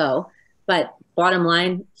let it go. But bottom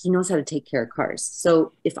line, he knows how to take care of cars.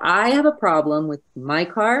 So if I have a problem with my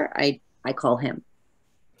car, I call him.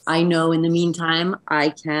 I know in the meantime, I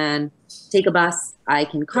can take a bus, I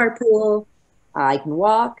can carpool, I can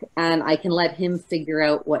walk, and I can let him figure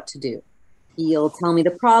out what to do. He'll tell me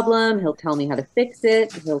the problem, he'll tell me how to fix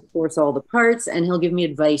it, he'll source all the parts, and he'll give me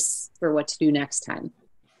advice for what to do next time.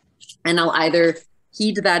 And I'll either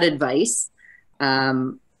heed that advice,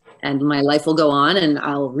 and my life will go on, and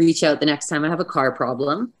I'll reach out the next time I have a car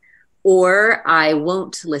problem, or I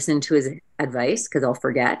won't listen to his advice because I'll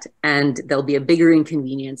forget, and there'll be a bigger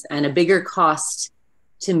inconvenience and a bigger cost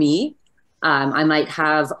to me. I might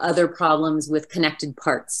have other problems with connected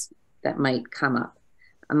parts that might come up.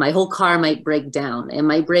 My whole car might break down. It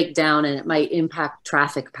might break down and it might impact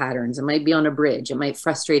traffic patterns. It might be on a bridge. It might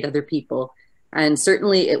frustrate other people. And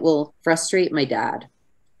certainly it will frustrate my dad.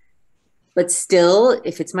 But still,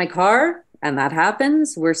 if it's my car and that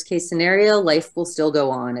happens, worst case scenario, life will still go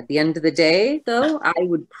on. At the end of the day, though, I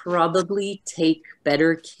would probably take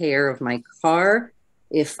better care of my car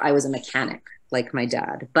if I was a mechanic like my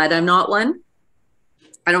dad. But I'm not one.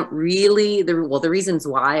 I don't really, the reasons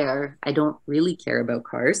why are I don't really care about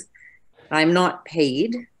cars. I'm not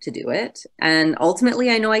paid to do it. And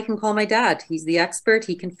ultimately, I know I can call my dad. He's the expert.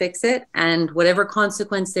 He can fix it. And whatever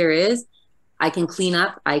consequence there is, I can clean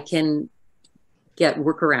up. I can get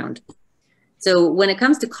workaround. So when it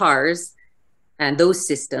comes to cars and those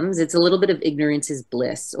systems, it's a little bit of ignorance is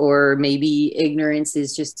bliss, or maybe ignorance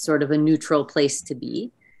is just sort of a neutral place to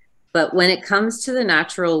be. But when it comes to the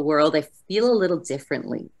natural world, I feel a little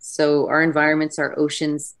differently. So our environments, our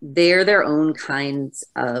oceans, they're their own kinds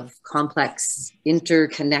of complex,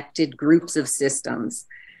 interconnected groups of systems.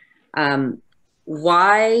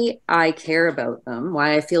 Why I care about them,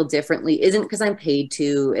 why I feel differently, isn't because I'm paid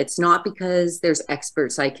to. It's not because there's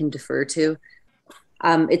experts I can defer to.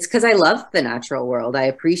 It's because I love the natural world. I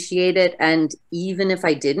appreciate it. And even if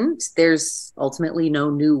I didn't, there's ultimately no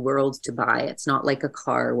new world to buy. It's not like a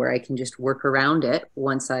car where I can just work around it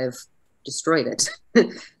once I've destroyed it.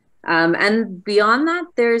 And beyond that,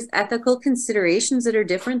 there's ethical considerations that are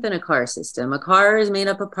different than a car system. A car is made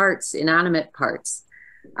up of parts, inanimate parts,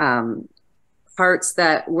 parts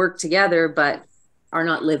that work together but are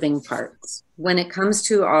not living parts. When it comes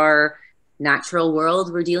to our natural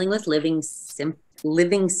world, we're dealing with living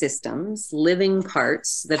systems, living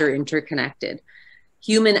parts that are interconnected,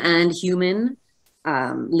 human and human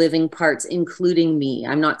living parts, including me.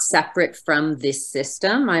 I'm not separate from this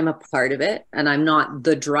system. I'm a part of it, and I'm not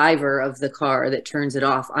the driver of the car that turns it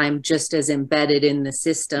off. I'm just as embedded in the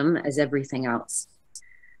system as everything else.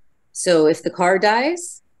 So if the car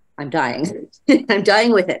dies, I'm dying. I'm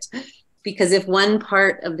dying with it. Because if one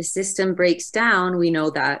part of the system breaks down, we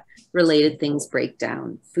know that related things break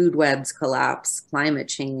down. Food webs collapse, climate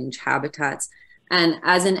change, habitats. And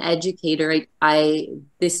as an educator,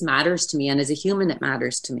 this matters to me. And as a human, it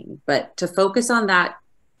matters to me. But to focus on that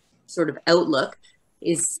sort of outlook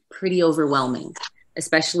is pretty overwhelming,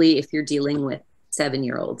 especially if you're dealing with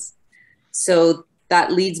 7-year-olds. So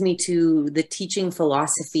that leads me to the teaching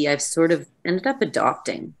philosophy I've sort of ended up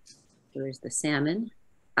adopting. There's the salmon.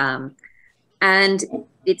 And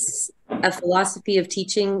it's a philosophy of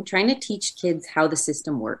teaching, trying to teach kids how the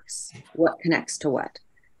system works, what connects to what,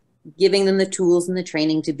 giving them the tools and the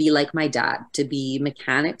training to be like my dad, to be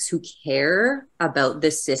mechanics who care about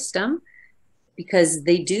the system, because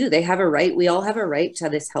they have a right. We all have a right to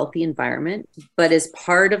this healthy environment. But as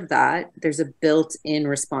part of that, there's a built-in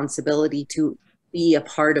responsibility to be a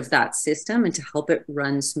part of that system and to help it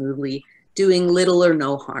run smoothly, doing little or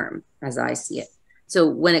no harm, as I see it. So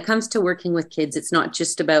when it comes to working with kids, it's not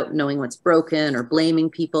just about knowing what's broken or blaming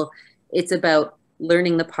people. It's about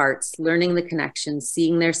learning the parts, learning the connections,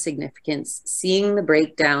 seeing their significance, seeing the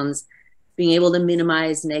breakdowns, being able to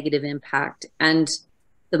minimize negative impact. And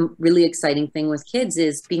the really exciting thing with kids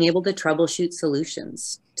is being able to troubleshoot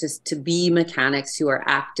solutions, to be mechanics who are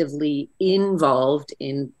actively involved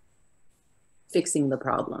in fixing the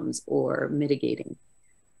problems or mitigating.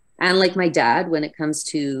 And like my dad, when it comes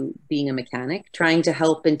to being a mechanic, trying to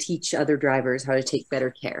help and teach other drivers how to take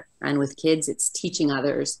better care. And with kids, it's teaching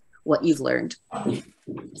others what you've learned.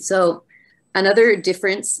 So another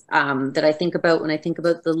difference that I think about when I think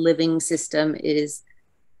about the living system is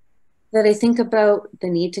that I think about the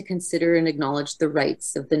need to consider and acknowledge the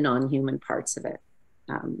rights of the non-human parts of it.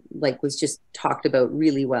 Like was just talked about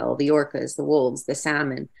really well, the orcas, the wolves, the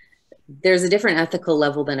salmon. There's a different ethical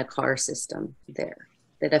level than a car system there.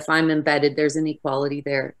 That if I'm embedded, there's an equality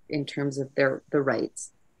there in terms of the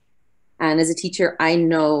rights. And as a teacher, I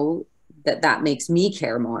know that makes me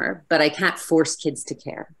care more, but I can't force kids to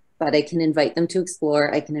care. But I can invite them to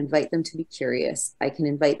explore. I can invite them to be curious. I can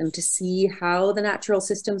invite them to see how the natural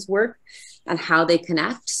systems work and how they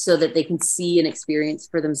connect so that they can see and experience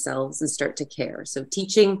for themselves and start to care. So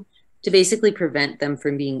teaching to basically prevent them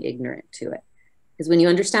from being ignorant to it. Because when you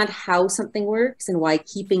understand how something works and why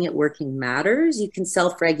keeping it working matters, you can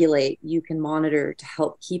self-regulate, you can monitor to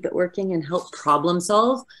help keep it working and help problem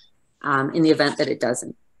solve in the event that it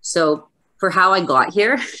doesn't. So for how I got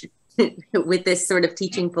here with this sort of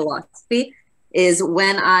teaching philosophy is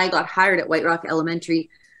when I got hired at White Rock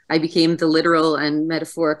Elementary, I became the literal and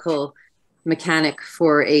metaphorical mechanic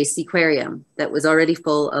for a seaquarium that was already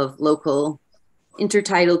full of local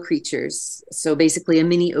intertidal creatures. So basically a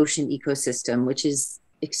mini ocean ecosystem, which is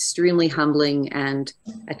extremely humbling and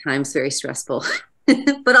at times very stressful,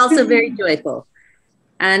 but also very joyful.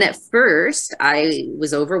 And at first I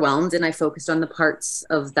was overwhelmed and I focused on the parts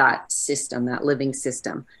of that system, that living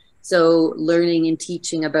system. So learning and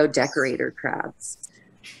teaching about decorator crabs,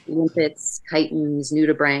 limpets, chitons,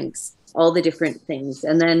 nudibranchs, all the different things.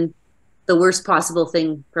 And then the worst possible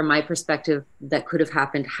thing from my perspective that could have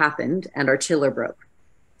happened, and our chiller broke.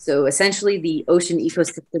 So essentially the ocean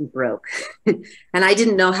ecosystem broke and I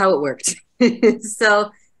didn't know how it worked.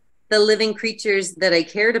 So the living creatures that I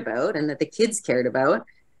cared about and that the kids cared about,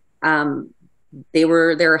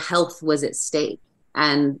 their health was at stake.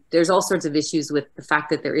 And there's all sorts of issues with the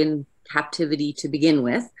fact that they're in captivity to begin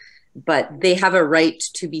with, but they have a right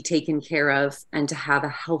to be taken care of and to have a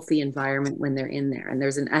healthy environment when they're in there. And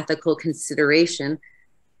there's an ethical consideration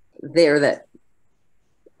there that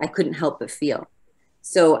I couldn't help but feel.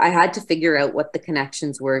 So I had to figure out what the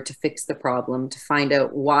connections were to fix the problem, to find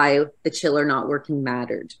out why the chiller not working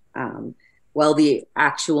mattered, while the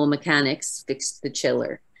actual mechanics fixed the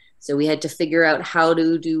chiller. So we had to figure out how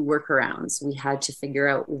to do workarounds. We had to figure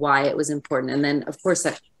out why it was important. And then, of course,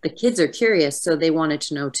 the kids are curious, so they wanted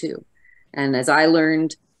to know too. And as I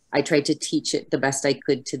learned, I tried to teach it the best I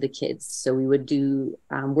could to the kids. So we would do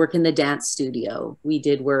work in the dance studio. We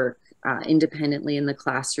did work independently in the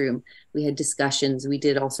classroom. We had discussions. We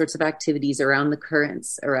did all sorts of activities around the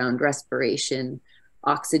currents, around respiration,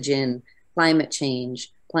 oxygen, climate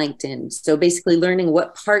change, plankton. So basically learning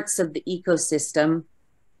what parts of the ecosystem,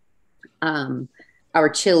 our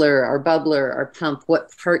chiller, our bubbler, our pump,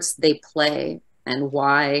 what parts they play and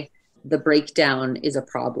why the breakdown is a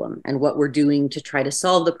problem and what we're doing to try to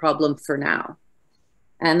solve the problem for now.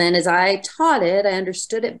 And then as I taught it, I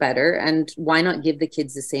understood it better. And why not give the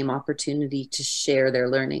kids the same opportunity to share their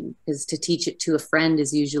learning? Because to teach it to a friend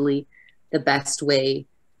is usually the best way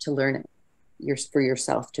to learn it for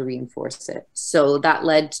yourself, to reinforce it. So that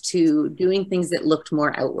led to doing things that looked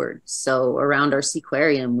more outward. So around our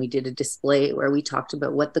seaquarium, we did a display where we talked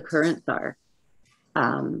about what the currents are,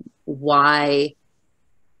 why,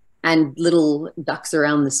 and little ducks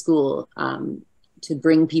around the school, to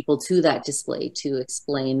bring people to that display, to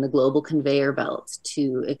explain the global conveyor belt,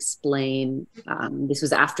 to explain, this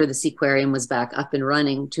was after the seaquarium was back up and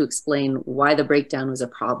running, to explain why the breakdown was a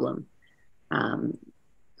problem.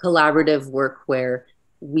 Collaborative work where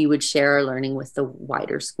we would share our learning with the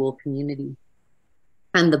wider school community.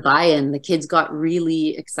 And the buy-in, the kids got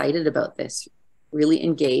really excited about this, really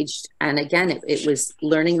engaged. And again, it was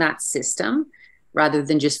learning that system rather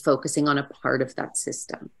than just focusing on a part of that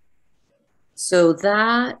system. So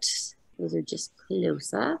those are just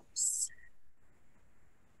close-ups.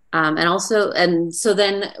 And so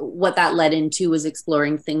then what that led into was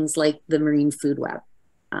exploring things like the marine food web,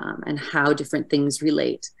 and how different things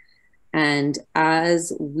relate. And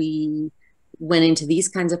as we went into these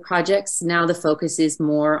kinds of projects, now the focus is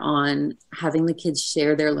more on having the kids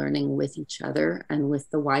share their learning with each other and with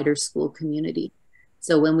the wider school community.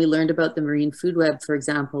 So when we learned about the marine food web, for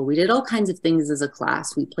example, we did all kinds of things as a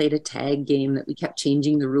class. We played a tag game that we kept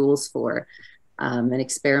changing the rules for, and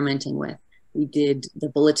experimenting with. We did the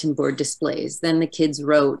bulletin board displays. Then the kids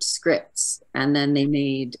wrote scripts, and then they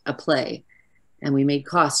made a play. And we made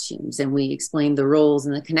costumes, and we explained the roles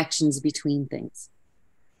and the connections between things.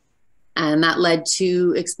 And that led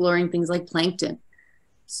to exploring things like plankton.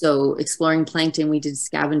 So exploring plankton, we did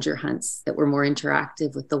scavenger hunts that were more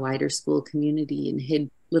interactive with the wider school community, and hid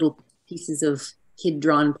little pieces of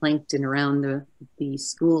kid-drawn plankton around the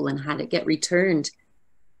school and had it get returned.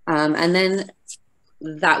 And then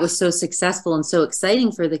that was so successful and so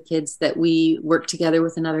exciting for the kids that we worked together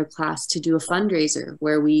with another class to do a fundraiser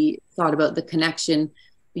where we thought about the connection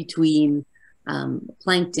between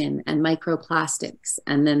plankton and microplastics,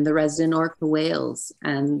 and then the resident orca whales,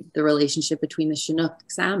 and the relationship between the Chinook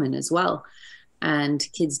salmon as well. And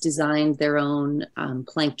kids designed their own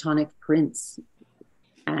planktonic prints,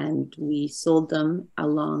 and we sold them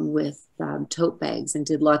along with tote bags, and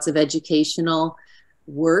did lots of educational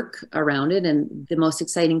work around it. And the most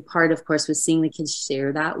exciting part, of course, was seeing the kids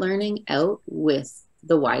share that learning out with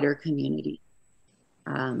the wider community.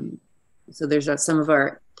 So there's some of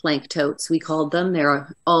our plank totes, we called them.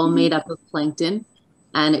 They're all made up of plankton.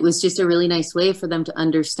 And it was just a really nice way for them to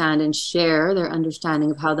understand and share their understanding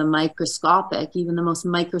of how the microscopic, even the most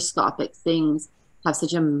microscopic things, have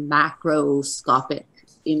such a macroscopic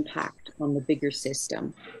impact on the bigger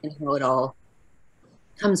system, and how it all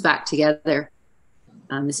comes back together.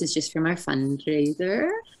 This is just from our fundraiser.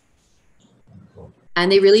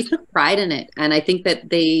 And they really took pride in it. And I think that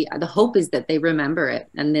the hope is that they remember it,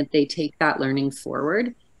 and that they take that learning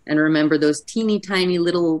forward and remember those teeny tiny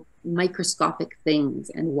little microscopic things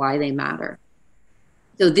and why they matter.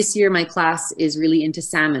 So this year, my class is really into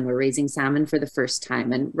salmon. We're raising salmon for the first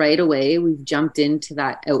time. And right away, we've jumped into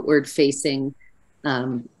that outward facing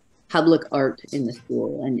public art in the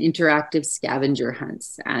school, and interactive scavenger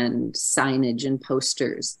hunts, and signage and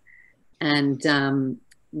posters. And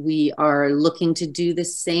we are looking to do the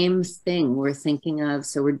same thing. We're thinking of,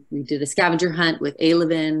 so we did a scavenger hunt with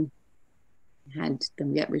Alevin, had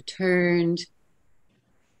them get returned.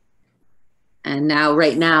 And now,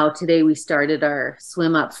 right now, today we started our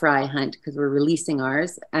swim up fry hunt because we're releasing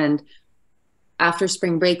ours. And after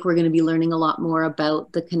spring break, we're going to be learning a lot more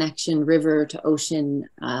about the connection river to ocean,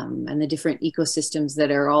 and the different ecosystems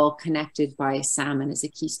that are all connected by salmon as a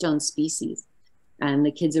keystone species. And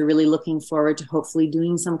the kids are really looking forward to hopefully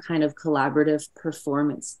doing some kind of collaborative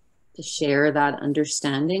performance to share that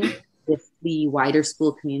understanding with the wider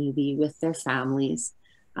school community, with their families.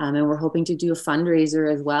 And we're hoping to do a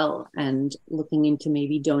fundraiser as well, and looking into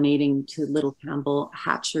maybe donating to Little Campbell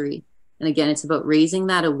Hatchery And again, it's about raising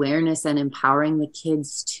that awareness and empowering the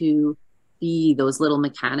kids to be those little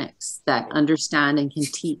mechanics that understand and can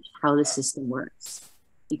teach how the system works.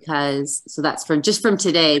 Because, so that's from just from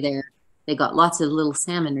today, they got lots of little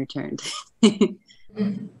salmon returned. But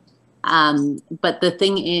the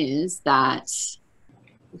thing is that,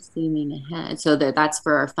 zooming ahead, so that's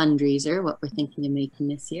for our fundraiser, what we're thinking of making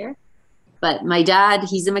this year. But my dad,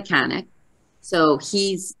 he's a mechanic. So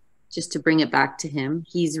he's, just to bring it back to him,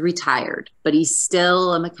 he's retired, but he's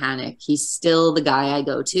still a mechanic. He's still the guy I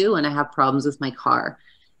go to when I have problems with my car.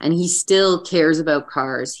 And he still cares about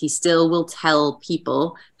cars. He still will tell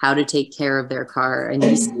people how to take care of their car. And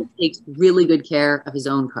he still takes really good care of his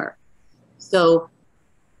own car. So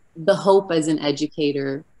the hope as an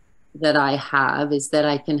educator that I have is that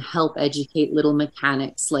I can help educate little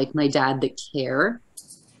mechanics like my dad that care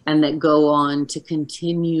and that go on to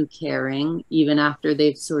continue caring even after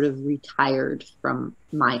they've sort of retired from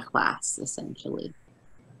my class, essentially.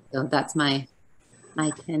 So that's my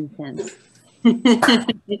 10 cents.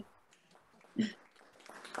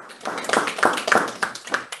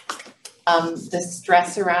 The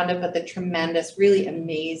stress around it, but the tremendous, really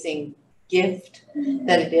amazing gift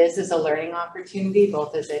that it is as a learning opportunity,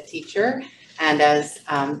 both as a teacher and as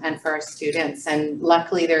and for our students. And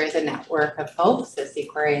luckily there is a network of folks, the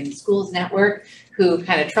Aquarian Schools Network, who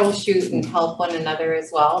kind of troubleshoot and help one another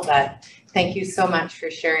as well. But thank you so much for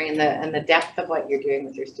sharing and the depth of what you're doing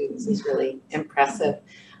with your students is really impressive.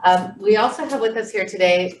 We also have with us here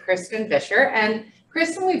today Kristen Vischer, and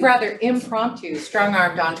Kristen, we've rather impromptu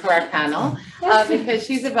strong-armed onto our panel because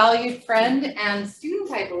she's a valued friend and student,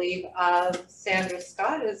 I believe, of Sandra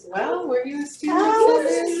Scott as well. Were you a student of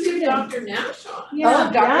Sandra? Dr. Nashon. Yeah,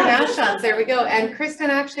 Dr. Nashon, there we go. And Kristen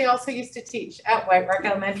actually also used to teach at White Rock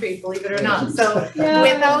Elementary, believe it or not. So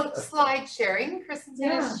without slide sharing, Kristen's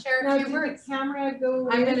going to share a few words. Camera go.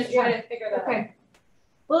 I'm going to try to figure that out.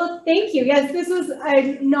 Well, thank you. Yes, this was,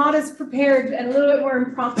 I'm not as prepared and a little bit more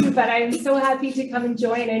impromptu, but I'm so happy to come and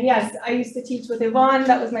join. And yes, I used to teach with Yvonne.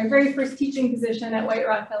 That was my very first teaching position at White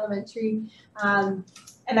Rock Elementary. And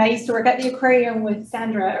I used to work at the aquarium with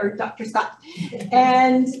Sandra, or Dr. Scott.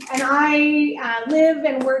 And I live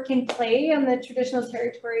and work and play on the traditional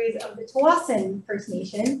territories of the Tawasin First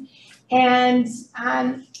Nation. And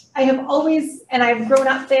I have always, and I've grown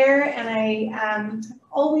up there, and I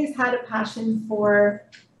always had a passion for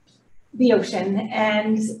the ocean.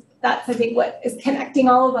 And that's, I think, what is connecting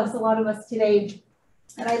all of us, a lot of us today.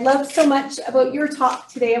 And I love so much about your talk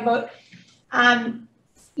today about,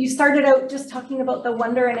 you started out just talking about the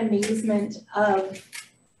wonder and amazement of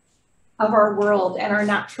our world and our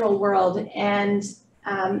natural world. And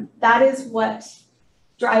that is what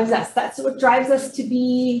drives us. That's what drives us to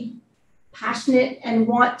be passionate and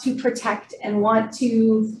want to protect and want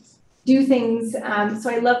to do things. So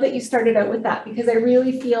I love that you started out with that, because I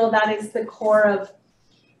really feel that is the core of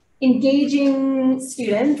engaging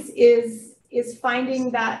students is finding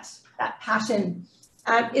that passion.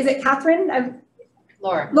 Is it Catherine?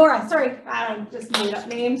 Laura, sorry, I just made up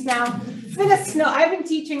names now. It's been a snow, I've been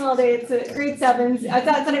teaching all day. It's a grade 7s.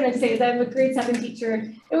 That's what I meant to say, is I'm a grade 7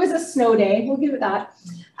 teacher. It was a snow day, we'll give it that.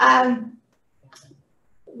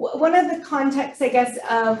 One of the contexts, I guess,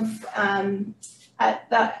 of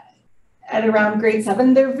at around grade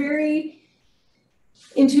 7, they're very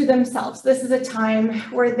into themselves. This is a time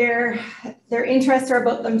where their interests are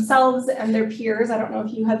about themselves and their peers. I don't know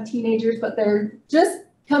if you have teenagers, but they're just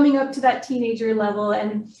coming up to that teenager level.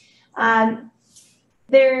 And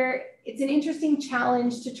it's an interesting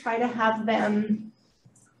challenge to try to have them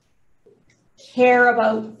care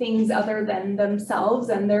about things other than themselves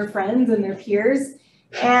and their friends and their peers.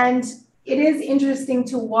 And it is interesting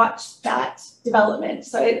to watch that development.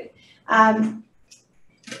 So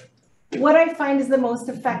what I find is the most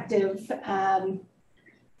effective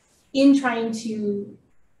in trying to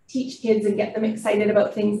teach kids and get them excited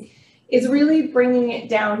about things is really bringing it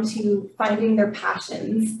down to finding their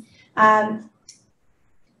passions.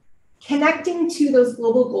 Connecting to those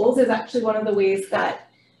global goals is actually one of the ways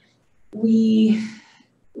that we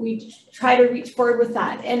try to reach forward with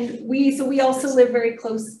that. And we also live very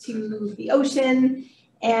close to the ocean,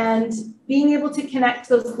 and being able to connect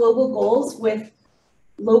those global goals with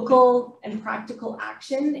local and practical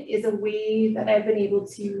action is a way that I've been able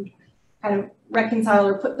to kind of reconcile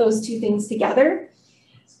or put those two things together.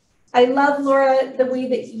 I love, Laura, the way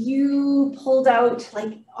that you pulled out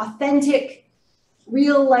like authentic,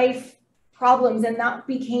 real life problems, and that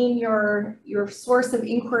became your source of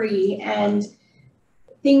inquiry and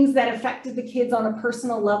things that affected the kids on a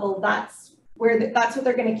personal level. That's what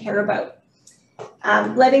they're going to care about.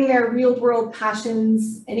 letting their real world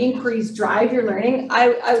passions and inquiries drive your learning.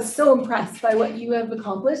 I was so impressed by what you have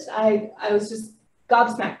accomplished. I was just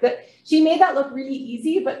gobsmacked that she made that look really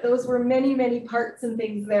easy, but those were many, many parts and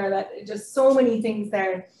things there, that just so many things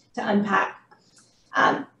there to unpack.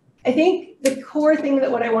 I think the core thing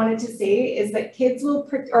that what I wanted to say is that kids will,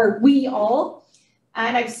 or we all,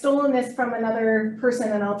 and I've stolen this from another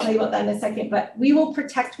person and I'll tell you about that in a second, but we will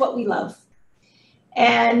protect what we love.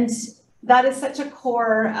 And that is such a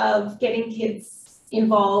core of getting kids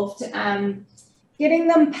involved, getting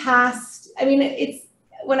them past, I mean, it's,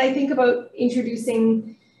 when I think about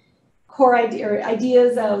introducing core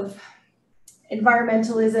ideas of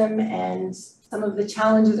environmentalism and some of the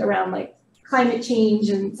challenges around like climate change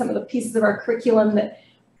and some of the pieces of our curriculum that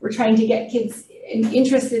we're trying to get kids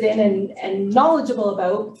interested in and knowledgeable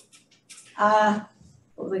about,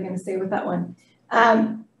 what was I going to say with that one?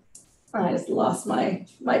 I just lost my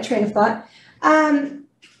train of thought.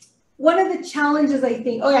 One of the challenges I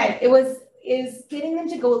think, is getting them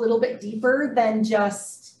to go a little bit deeper than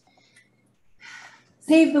just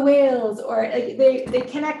save the whales, or like they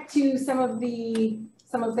connect to some of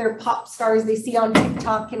their pop stars they see on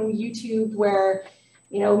TikTok and YouTube, where,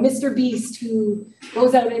 you know, Mr. Beast, who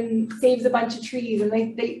goes out and saves a bunch of trees, and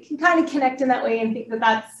they can kind of connect in that way and think that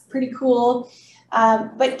that's pretty cool.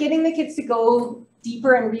 But getting the kids to go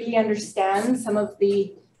deeper and really understand some of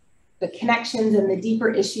the connections and the deeper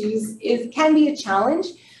issues can be a challenge.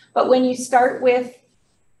 But when you start with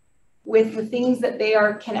the things that they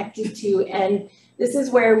are connected to, and this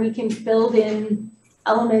is where we can build in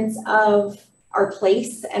elements of our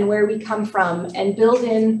place and where we come from, and build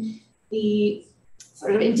in the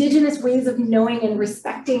sort of Indigenous ways of knowing and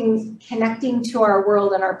respecting, connecting to our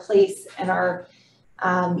world and our place and our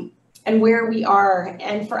and where we are.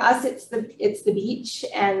 And for us, it's the beach.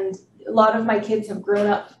 And a lot of my kids have grown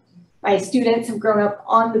up, my students have grown up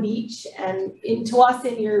on the beach, and in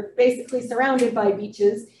Tawasin, you're basically surrounded by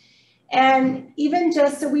beaches. And even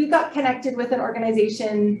just, so we got connected with an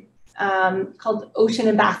organization called Ocean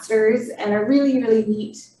Ambassadors, and a really, really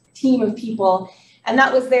neat team of people. And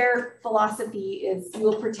that was their philosophy, is you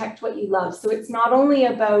will protect what you love. So it's not only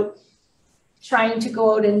about trying to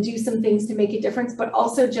go out and do some things to make a difference, but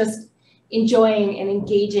also just enjoying and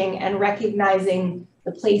engaging and recognizing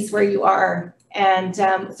the place where you are. And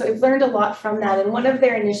so I've learned a lot from that. And one of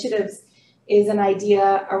their initiatives is an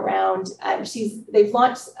idea around, they've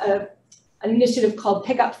launched an initiative called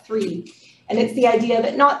Pick Up 3. And it's the idea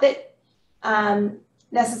that not that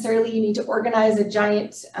necessarily you need to organize a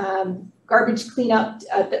giant garbage cleanup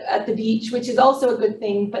at the beach, which is also a good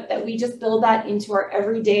thing, but that we just build that into our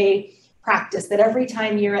everyday practice, that every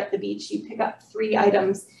time you're at the beach, you pick up 3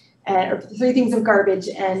 items or 3 things of garbage,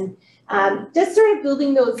 and just sort of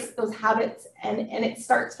building those habits. And it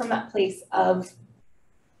starts from that place of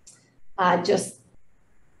just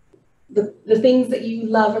the things that you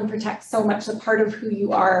love and protect so much, a part of who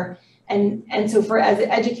you are. And so for, as an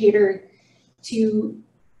educator, to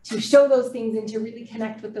show those things and to really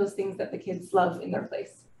connect with those things that the kids love in their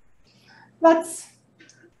place. That's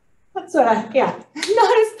what not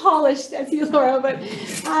as polished as you, Laura, but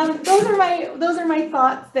those are my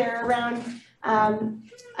thoughts there around,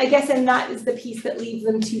 I guess, and that is the piece that leads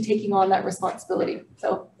them to taking on that responsibility.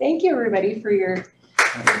 So thank you, everybody, for your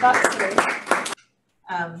thoughts today.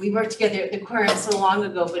 We worked together at the aquarium so long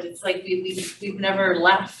ago, but it's like we've never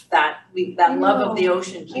left that. That love of the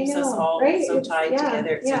ocean keeps us all so tied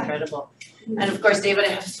together. It's incredible. And of course, David, I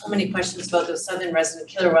have so many questions about those southern resident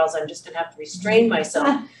killer whales. I'm just going to have to restrain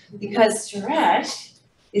myself because Suresh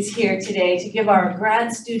is here today to give our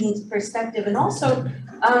grad student perspective, and also,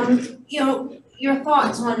 your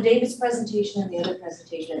thoughts on David's presentation and the other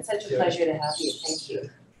presentation. It's such a pleasure to have you. Thank you.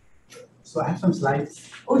 So I have some slides.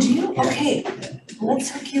 Oh, do you? Yeah. Okay, let's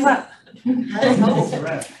hook you up.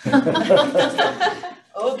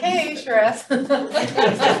 Okay, Suresh.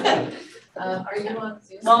 Are you on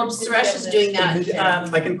Zoom? Well, Suresh is doing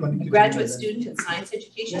that graduate student in science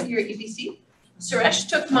education here at UBC. Suresh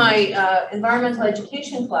took my environmental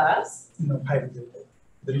education class. No, 500.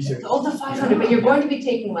 The research. Oh, the 500, but you're going to be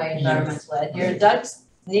taking my environmental ed. You're a Dutch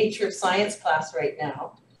nature science class right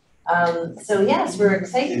now. So yes, we're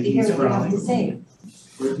excited to hear what you have to say.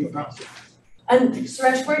 Where are you from? And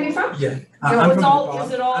Suresh, where are you from? Yeah.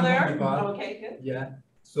 Is it all there? Nepal. Okay, good. Yeah.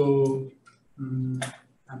 So I'm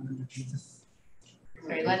going to just.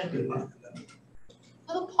 Sorry, let him do it.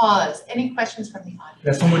 Little pause. Any questions from the audience?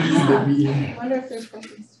 There's somebody that we. I wonder if there's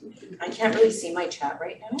questions. I can't really see my chat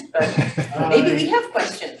right now, but maybe we have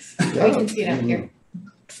questions. We can see it up here.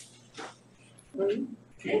 Okay.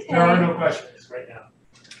 There are no questions right now.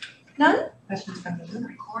 None? questions from the room?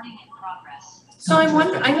 Recording in progress. So I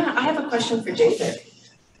wonder, I have a question for David.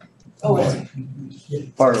 Oh,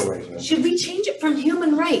 Far away. should we change it from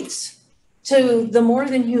human rights to the more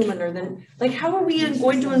than human, or then, like, how are we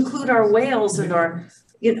going to include our whales and our,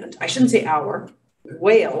 I shouldn't say our,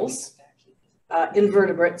 whales,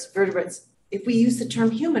 invertebrates, vertebrates, if we use the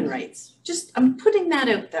term human rights? Just, I'm putting that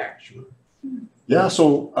out there. Yeah,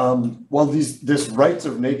 so well, this rights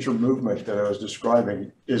of nature movement that I was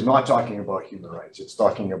describing is not talking about human rights. It's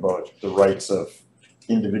talking about the rights of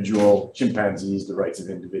individual chimpanzees, the rights of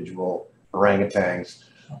individual orangutans,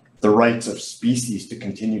 the rights of species to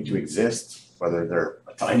continue to exist, whether they're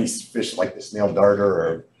a tiny fish like the snail darter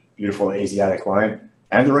or a beautiful Asiatic lion,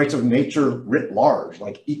 and the rights of nature writ large,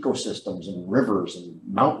 like ecosystems and rivers and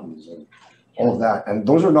mountains and all of that. And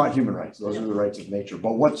those are not human rights. Those are the rights of nature.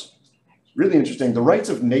 But what's really interesting, the rights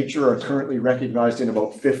of nature are currently recognized in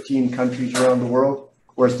about 15 countries around the world,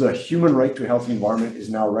 whereas the human right to a healthy environment is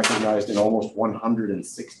now recognized in almost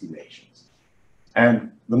 160 nations.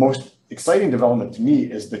 And the most exciting development to me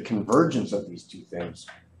is the convergence of these two things,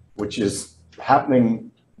 which is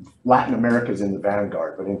happening. Latin America is in the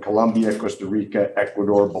vanguard, but in Colombia, Costa Rica,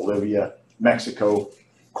 Ecuador, Bolivia, Mexico,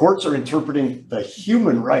 courts are interpreting the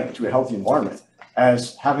human right to a healthy environment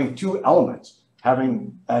as having two elements.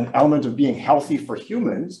 Having an element of being healthy for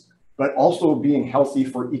humans, but also being healthy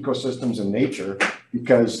for ecosystems and nature,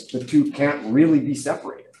 because the two can't really be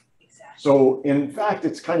separated. Exactly. So in fact,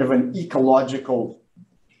 it's kind of an ecological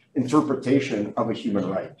interpretation of a human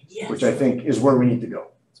right, Yes. which I think is where we need to go.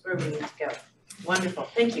 That's where we need to go. Wonderful,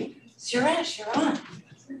 thank you. Suresh, you're on.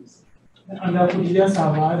 And I could just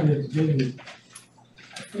have added, David,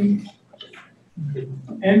 I think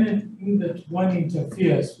anything that one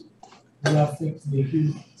interferes with will affect the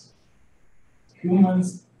humans.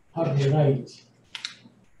 Humans have the right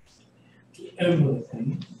to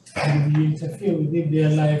everything, and if you interfere with it,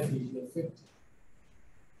 their life will be affected.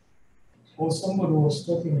 Or somebody was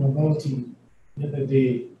talking about it the other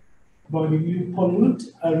day, but if you pollute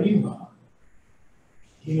a river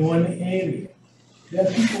in one area, there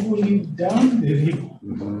are people who live down the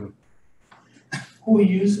river, who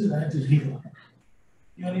use that river.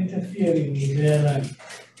 You are interfering with their life.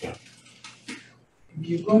 If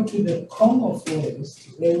you go to the Congo forest,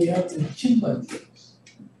 where we have the chimpanzees,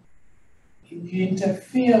 if you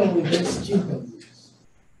interfere with those chimpanzees,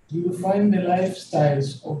 you will find the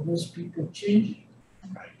lifestyles of those people changing,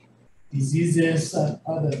 diseases and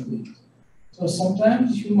other things. So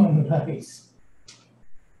sometimes human rights,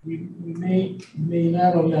 we may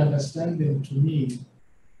not only understand them to mean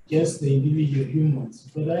just the individual humans,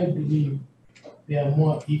 but I believe they are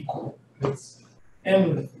more equal. It's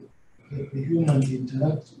everything that the humans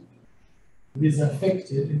interact with is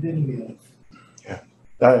affected, and then we are affected.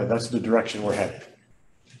 Yeah, that's the direction we're headed.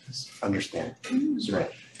 Understand.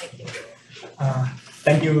 Suresh.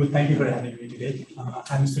 Thank you for having me today.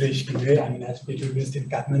 I'm Suresh Kundre. I'm an educator based in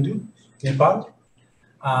Kathmandu, Nepal.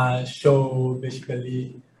 So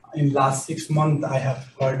basically, in last 6 months, I have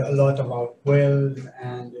heard a lot about whales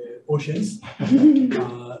and oceans.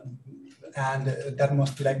 And that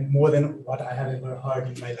must be like more than what I have ever heard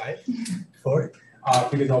in my life before,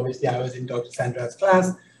 because obviously I was in Dr. Sandra's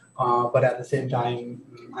class, but at the same time,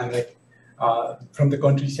 I'm like from the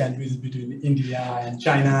country sandwich between India and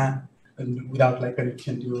China, and without like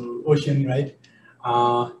connection to ocean, right?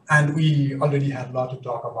 And we already have a lot to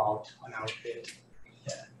talk about on our plate.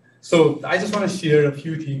 Yeah. So I just want to share a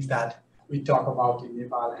few things that we talk about in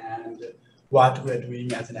Nepal and what we're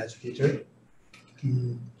doing as an educator.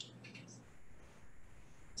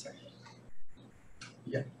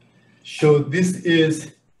 Yeah. So this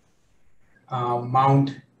is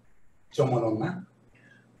Mount Chomolungma,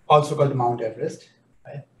 also called Mount Everest.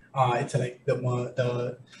 Right? It's like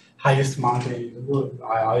the highest mountain in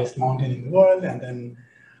the world, and then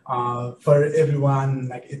for everyone,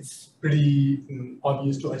 like it's pretty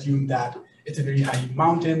obvious to assume that it's a very high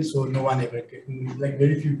mountain, so no one ever like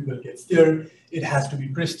very few people gets there. It has to be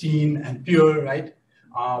pristine and pure, right?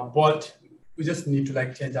 But we just need to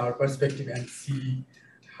like change our perspective and see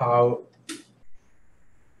how,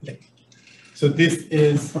 like, so this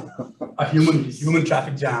is a human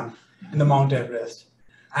traffic jam in the Mount Everest.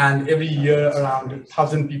 And every year around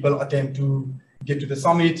 1,000 people attempt to get to the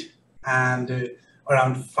summit, and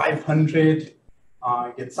around 500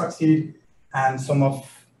 succeed, and some of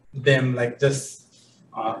them like just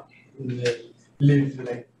live,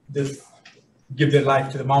 like just give their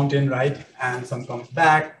life to the mountain, right? And some comes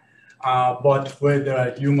back. But where there are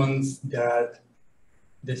humans, there are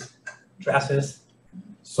this traces.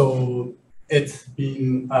 So it's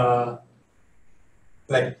been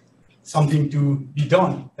like something to be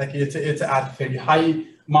done. Like it's at very high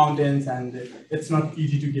mountains, and it's not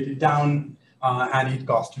easy to get it down, and it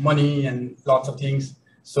costs money and lots of things.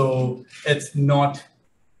 So it's not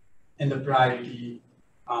in the priority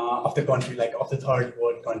of the country, like of the third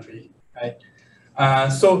world country, right?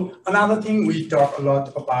 So another thing we talk a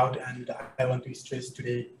lot about, and I want to stress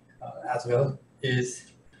today as well,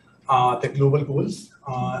 is the global goals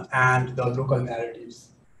and the local narratives.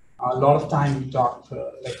 A lot of time we talk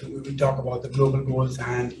about the global goals,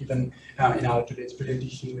 and even in our today's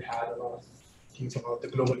presentation we had a lot of things about the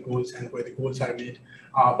global goals and where the goals are made.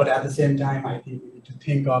 But at the same time, I think we need to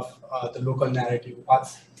think of the local narrative,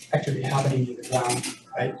 what's actually happening in the ground,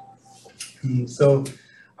 right? So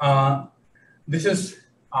this is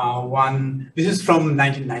from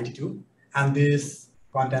 1992, and this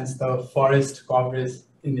contains the forest coverage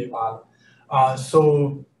in Nepal.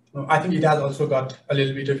 So I think it has also got a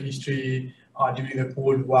little bit of history during the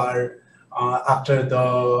Cold War, after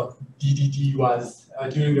the DDT was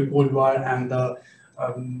during the Cold War, and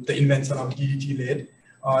the invention of DDT led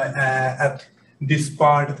at this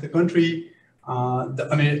part of the country.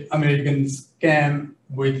 The Americans came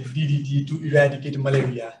with DDT to eradicate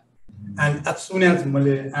malaria, and as soon as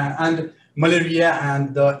malaria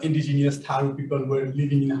and the indigenous Tharu people were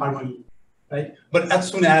living in harmony, right? But as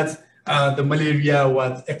soon as the malaria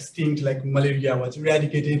was extinct, like malaria was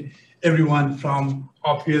eradicated, everyone from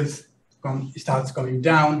uphills starts coming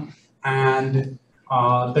down, and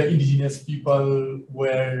the indigenous people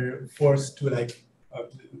were forced to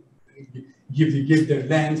give their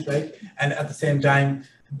lands, right? And at the same time,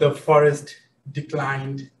 the forest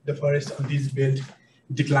declined. The forest on this belt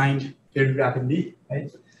declined very rapidly,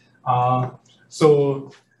 right?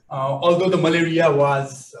 So although the malaria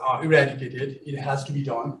was eradicated, it has to be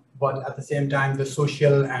done. But at the same time, the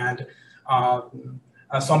social and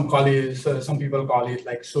some people call it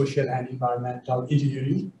like social and environmental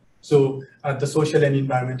engineering. So the social and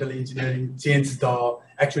environmental engineering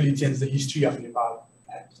actually changed the history of Nepal.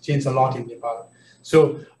 Changed a lot in Nepal.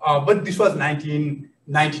 So, but this was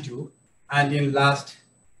 1992, and in last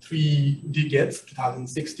 3 decades,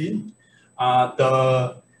 2016,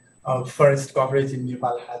 the forest coverage in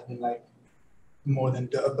Nepal has been like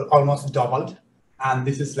almost doubled, and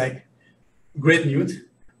this is like great news.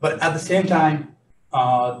 But at the same time,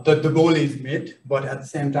 the goal is met, but at the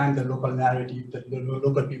same time, the local narrative, the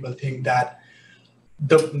local people think that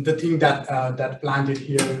the thing that planted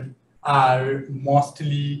here are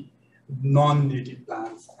mostly non-native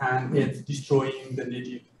plants, and it's destroying the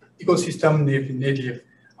native ecosystem, native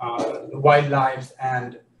wildlife,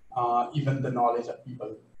 and even the knowledge of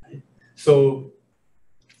people. Right? So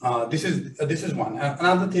this is one.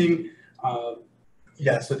 Another thing,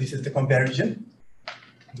 so this is the comparison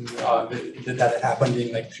that happened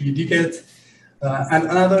in like 3 decades, and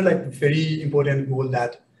another like very important goal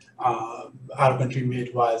that our country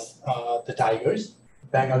made was the tigers.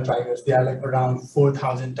 Bengal tigers. There are like around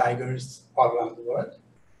 4,000 tigers all around the world.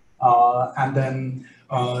 And then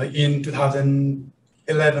in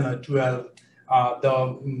 2011 or 12,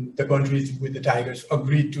 the countries with the tigers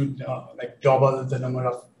agreed to like double the number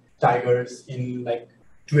of tigers in like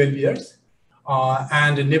 12 years.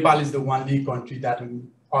 And Nepal is the only country that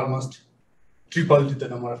almost tripled the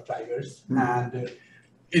number of tigers. And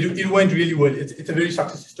it went really well. It's a very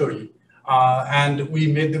successful story. And we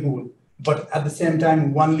made the goal. But at the same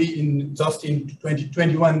time, only in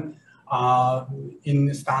 2021, in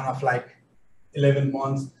the span of like 11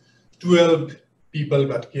 months, 12 people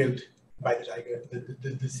got killed by the tiger,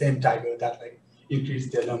 the same tiger that like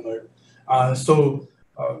increased their number. So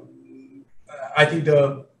I think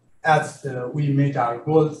as we made our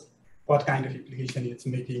goals, what kind of implication it's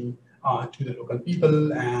making to the local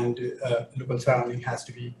people and local surrounding has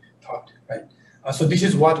to be thought, right? So this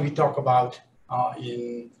is what we talk about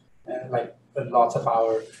in like lots of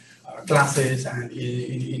our classes and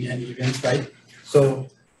in any events, right? So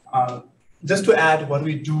just to add what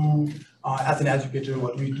we do as an educator,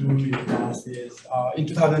 what we do in the class is in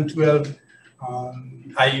 2012,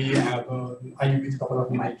 I with a couple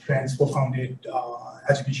of my friends co-founded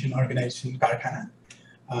education organization Karkhana.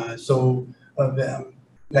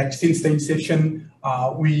 Like since the inception,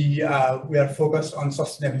 we are focused on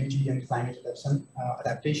sustainability and climate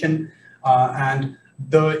adaptation, and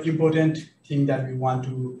the important thing that we want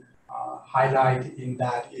to highlight in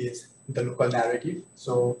that is the local narrative.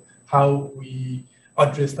 So how we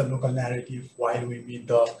address the local narrative while we meet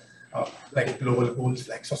the like global goals,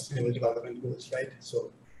 like sustainable development goals, right?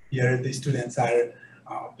 So here the students are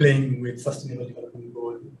playing with sustainable development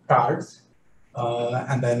goal cards,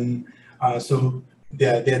 and then so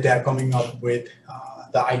they are coming up with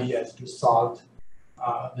the ideas to solve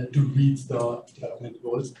to reach the development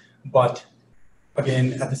goals, but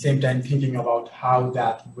again, at the same time, thinking about how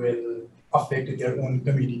that will affect their own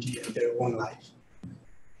community and their own life.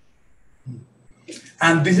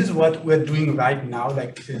 And this is what we're doing right now.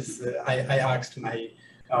 Like this is, I asked my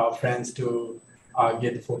friends to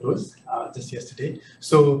get the photos just yesterday.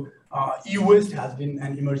 So e-waste has been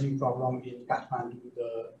an emerging problem in Kathmandu,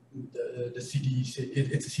 the city.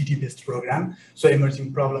 It's a city-based program. So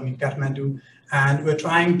emerging problem in Kathmandu, and we're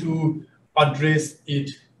trying to address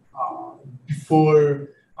it before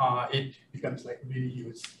it becomes like a really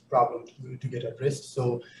huge problem to get addressed.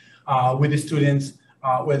 So with the students,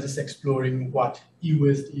 we're just exploring what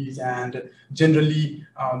e-waste is, and generally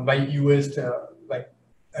by e-waste,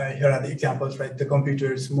 here are the examples, right? The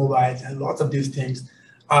computers, mobiles, and lots of these things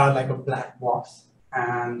are like a black box,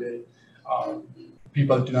 and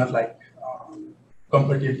people do not like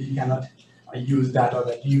comfortably cannot use that or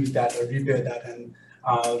use that or repair that, and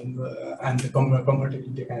comfortably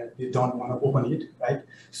they don't want to open it, right?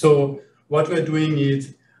 So what we're doing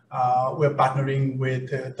is we're partnering with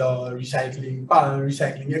the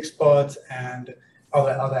recycling experts and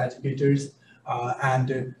other educators,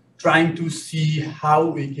 and trying to see how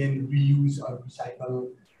we can reuse or recycle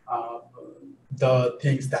the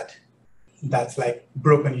things that's like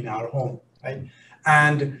broken in our home, right?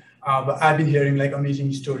 And I've been hearing like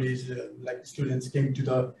amazing stories, like students came to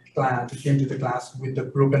the class with the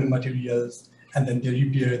broken materials, and then they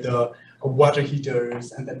repair the water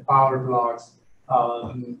heaters and then power blocks,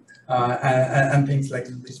 and things like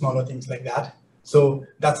smaller things like that. So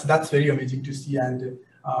that's very amazing to see, and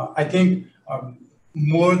I think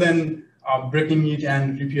more than breaking it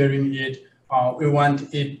and repairing it, we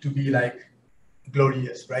want it to be like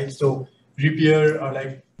glorious, right? So repair or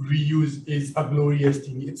like reuse is a glorious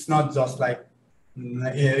thing. It's not just like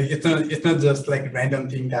it's not just like random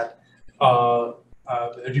thing that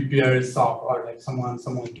repair shop or like someone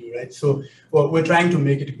do, right? So we're trying to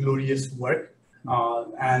make it glorious work,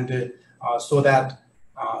 and so that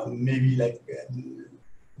maybe like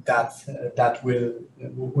that will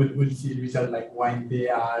see result like when they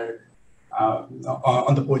are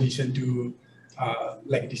on the position to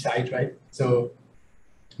like decide, right? So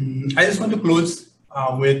I just want to close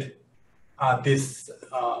with this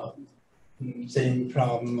saying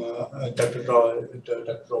from Dr.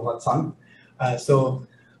 Robertson. So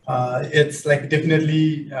it's like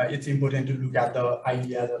definitely it's important to look at the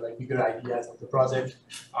ideas or like bigger ideas of the project,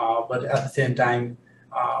 but at the same time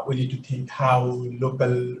we need to think how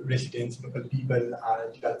local residents, local people are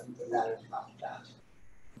developing the narrative after that.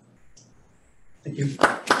 Thank you.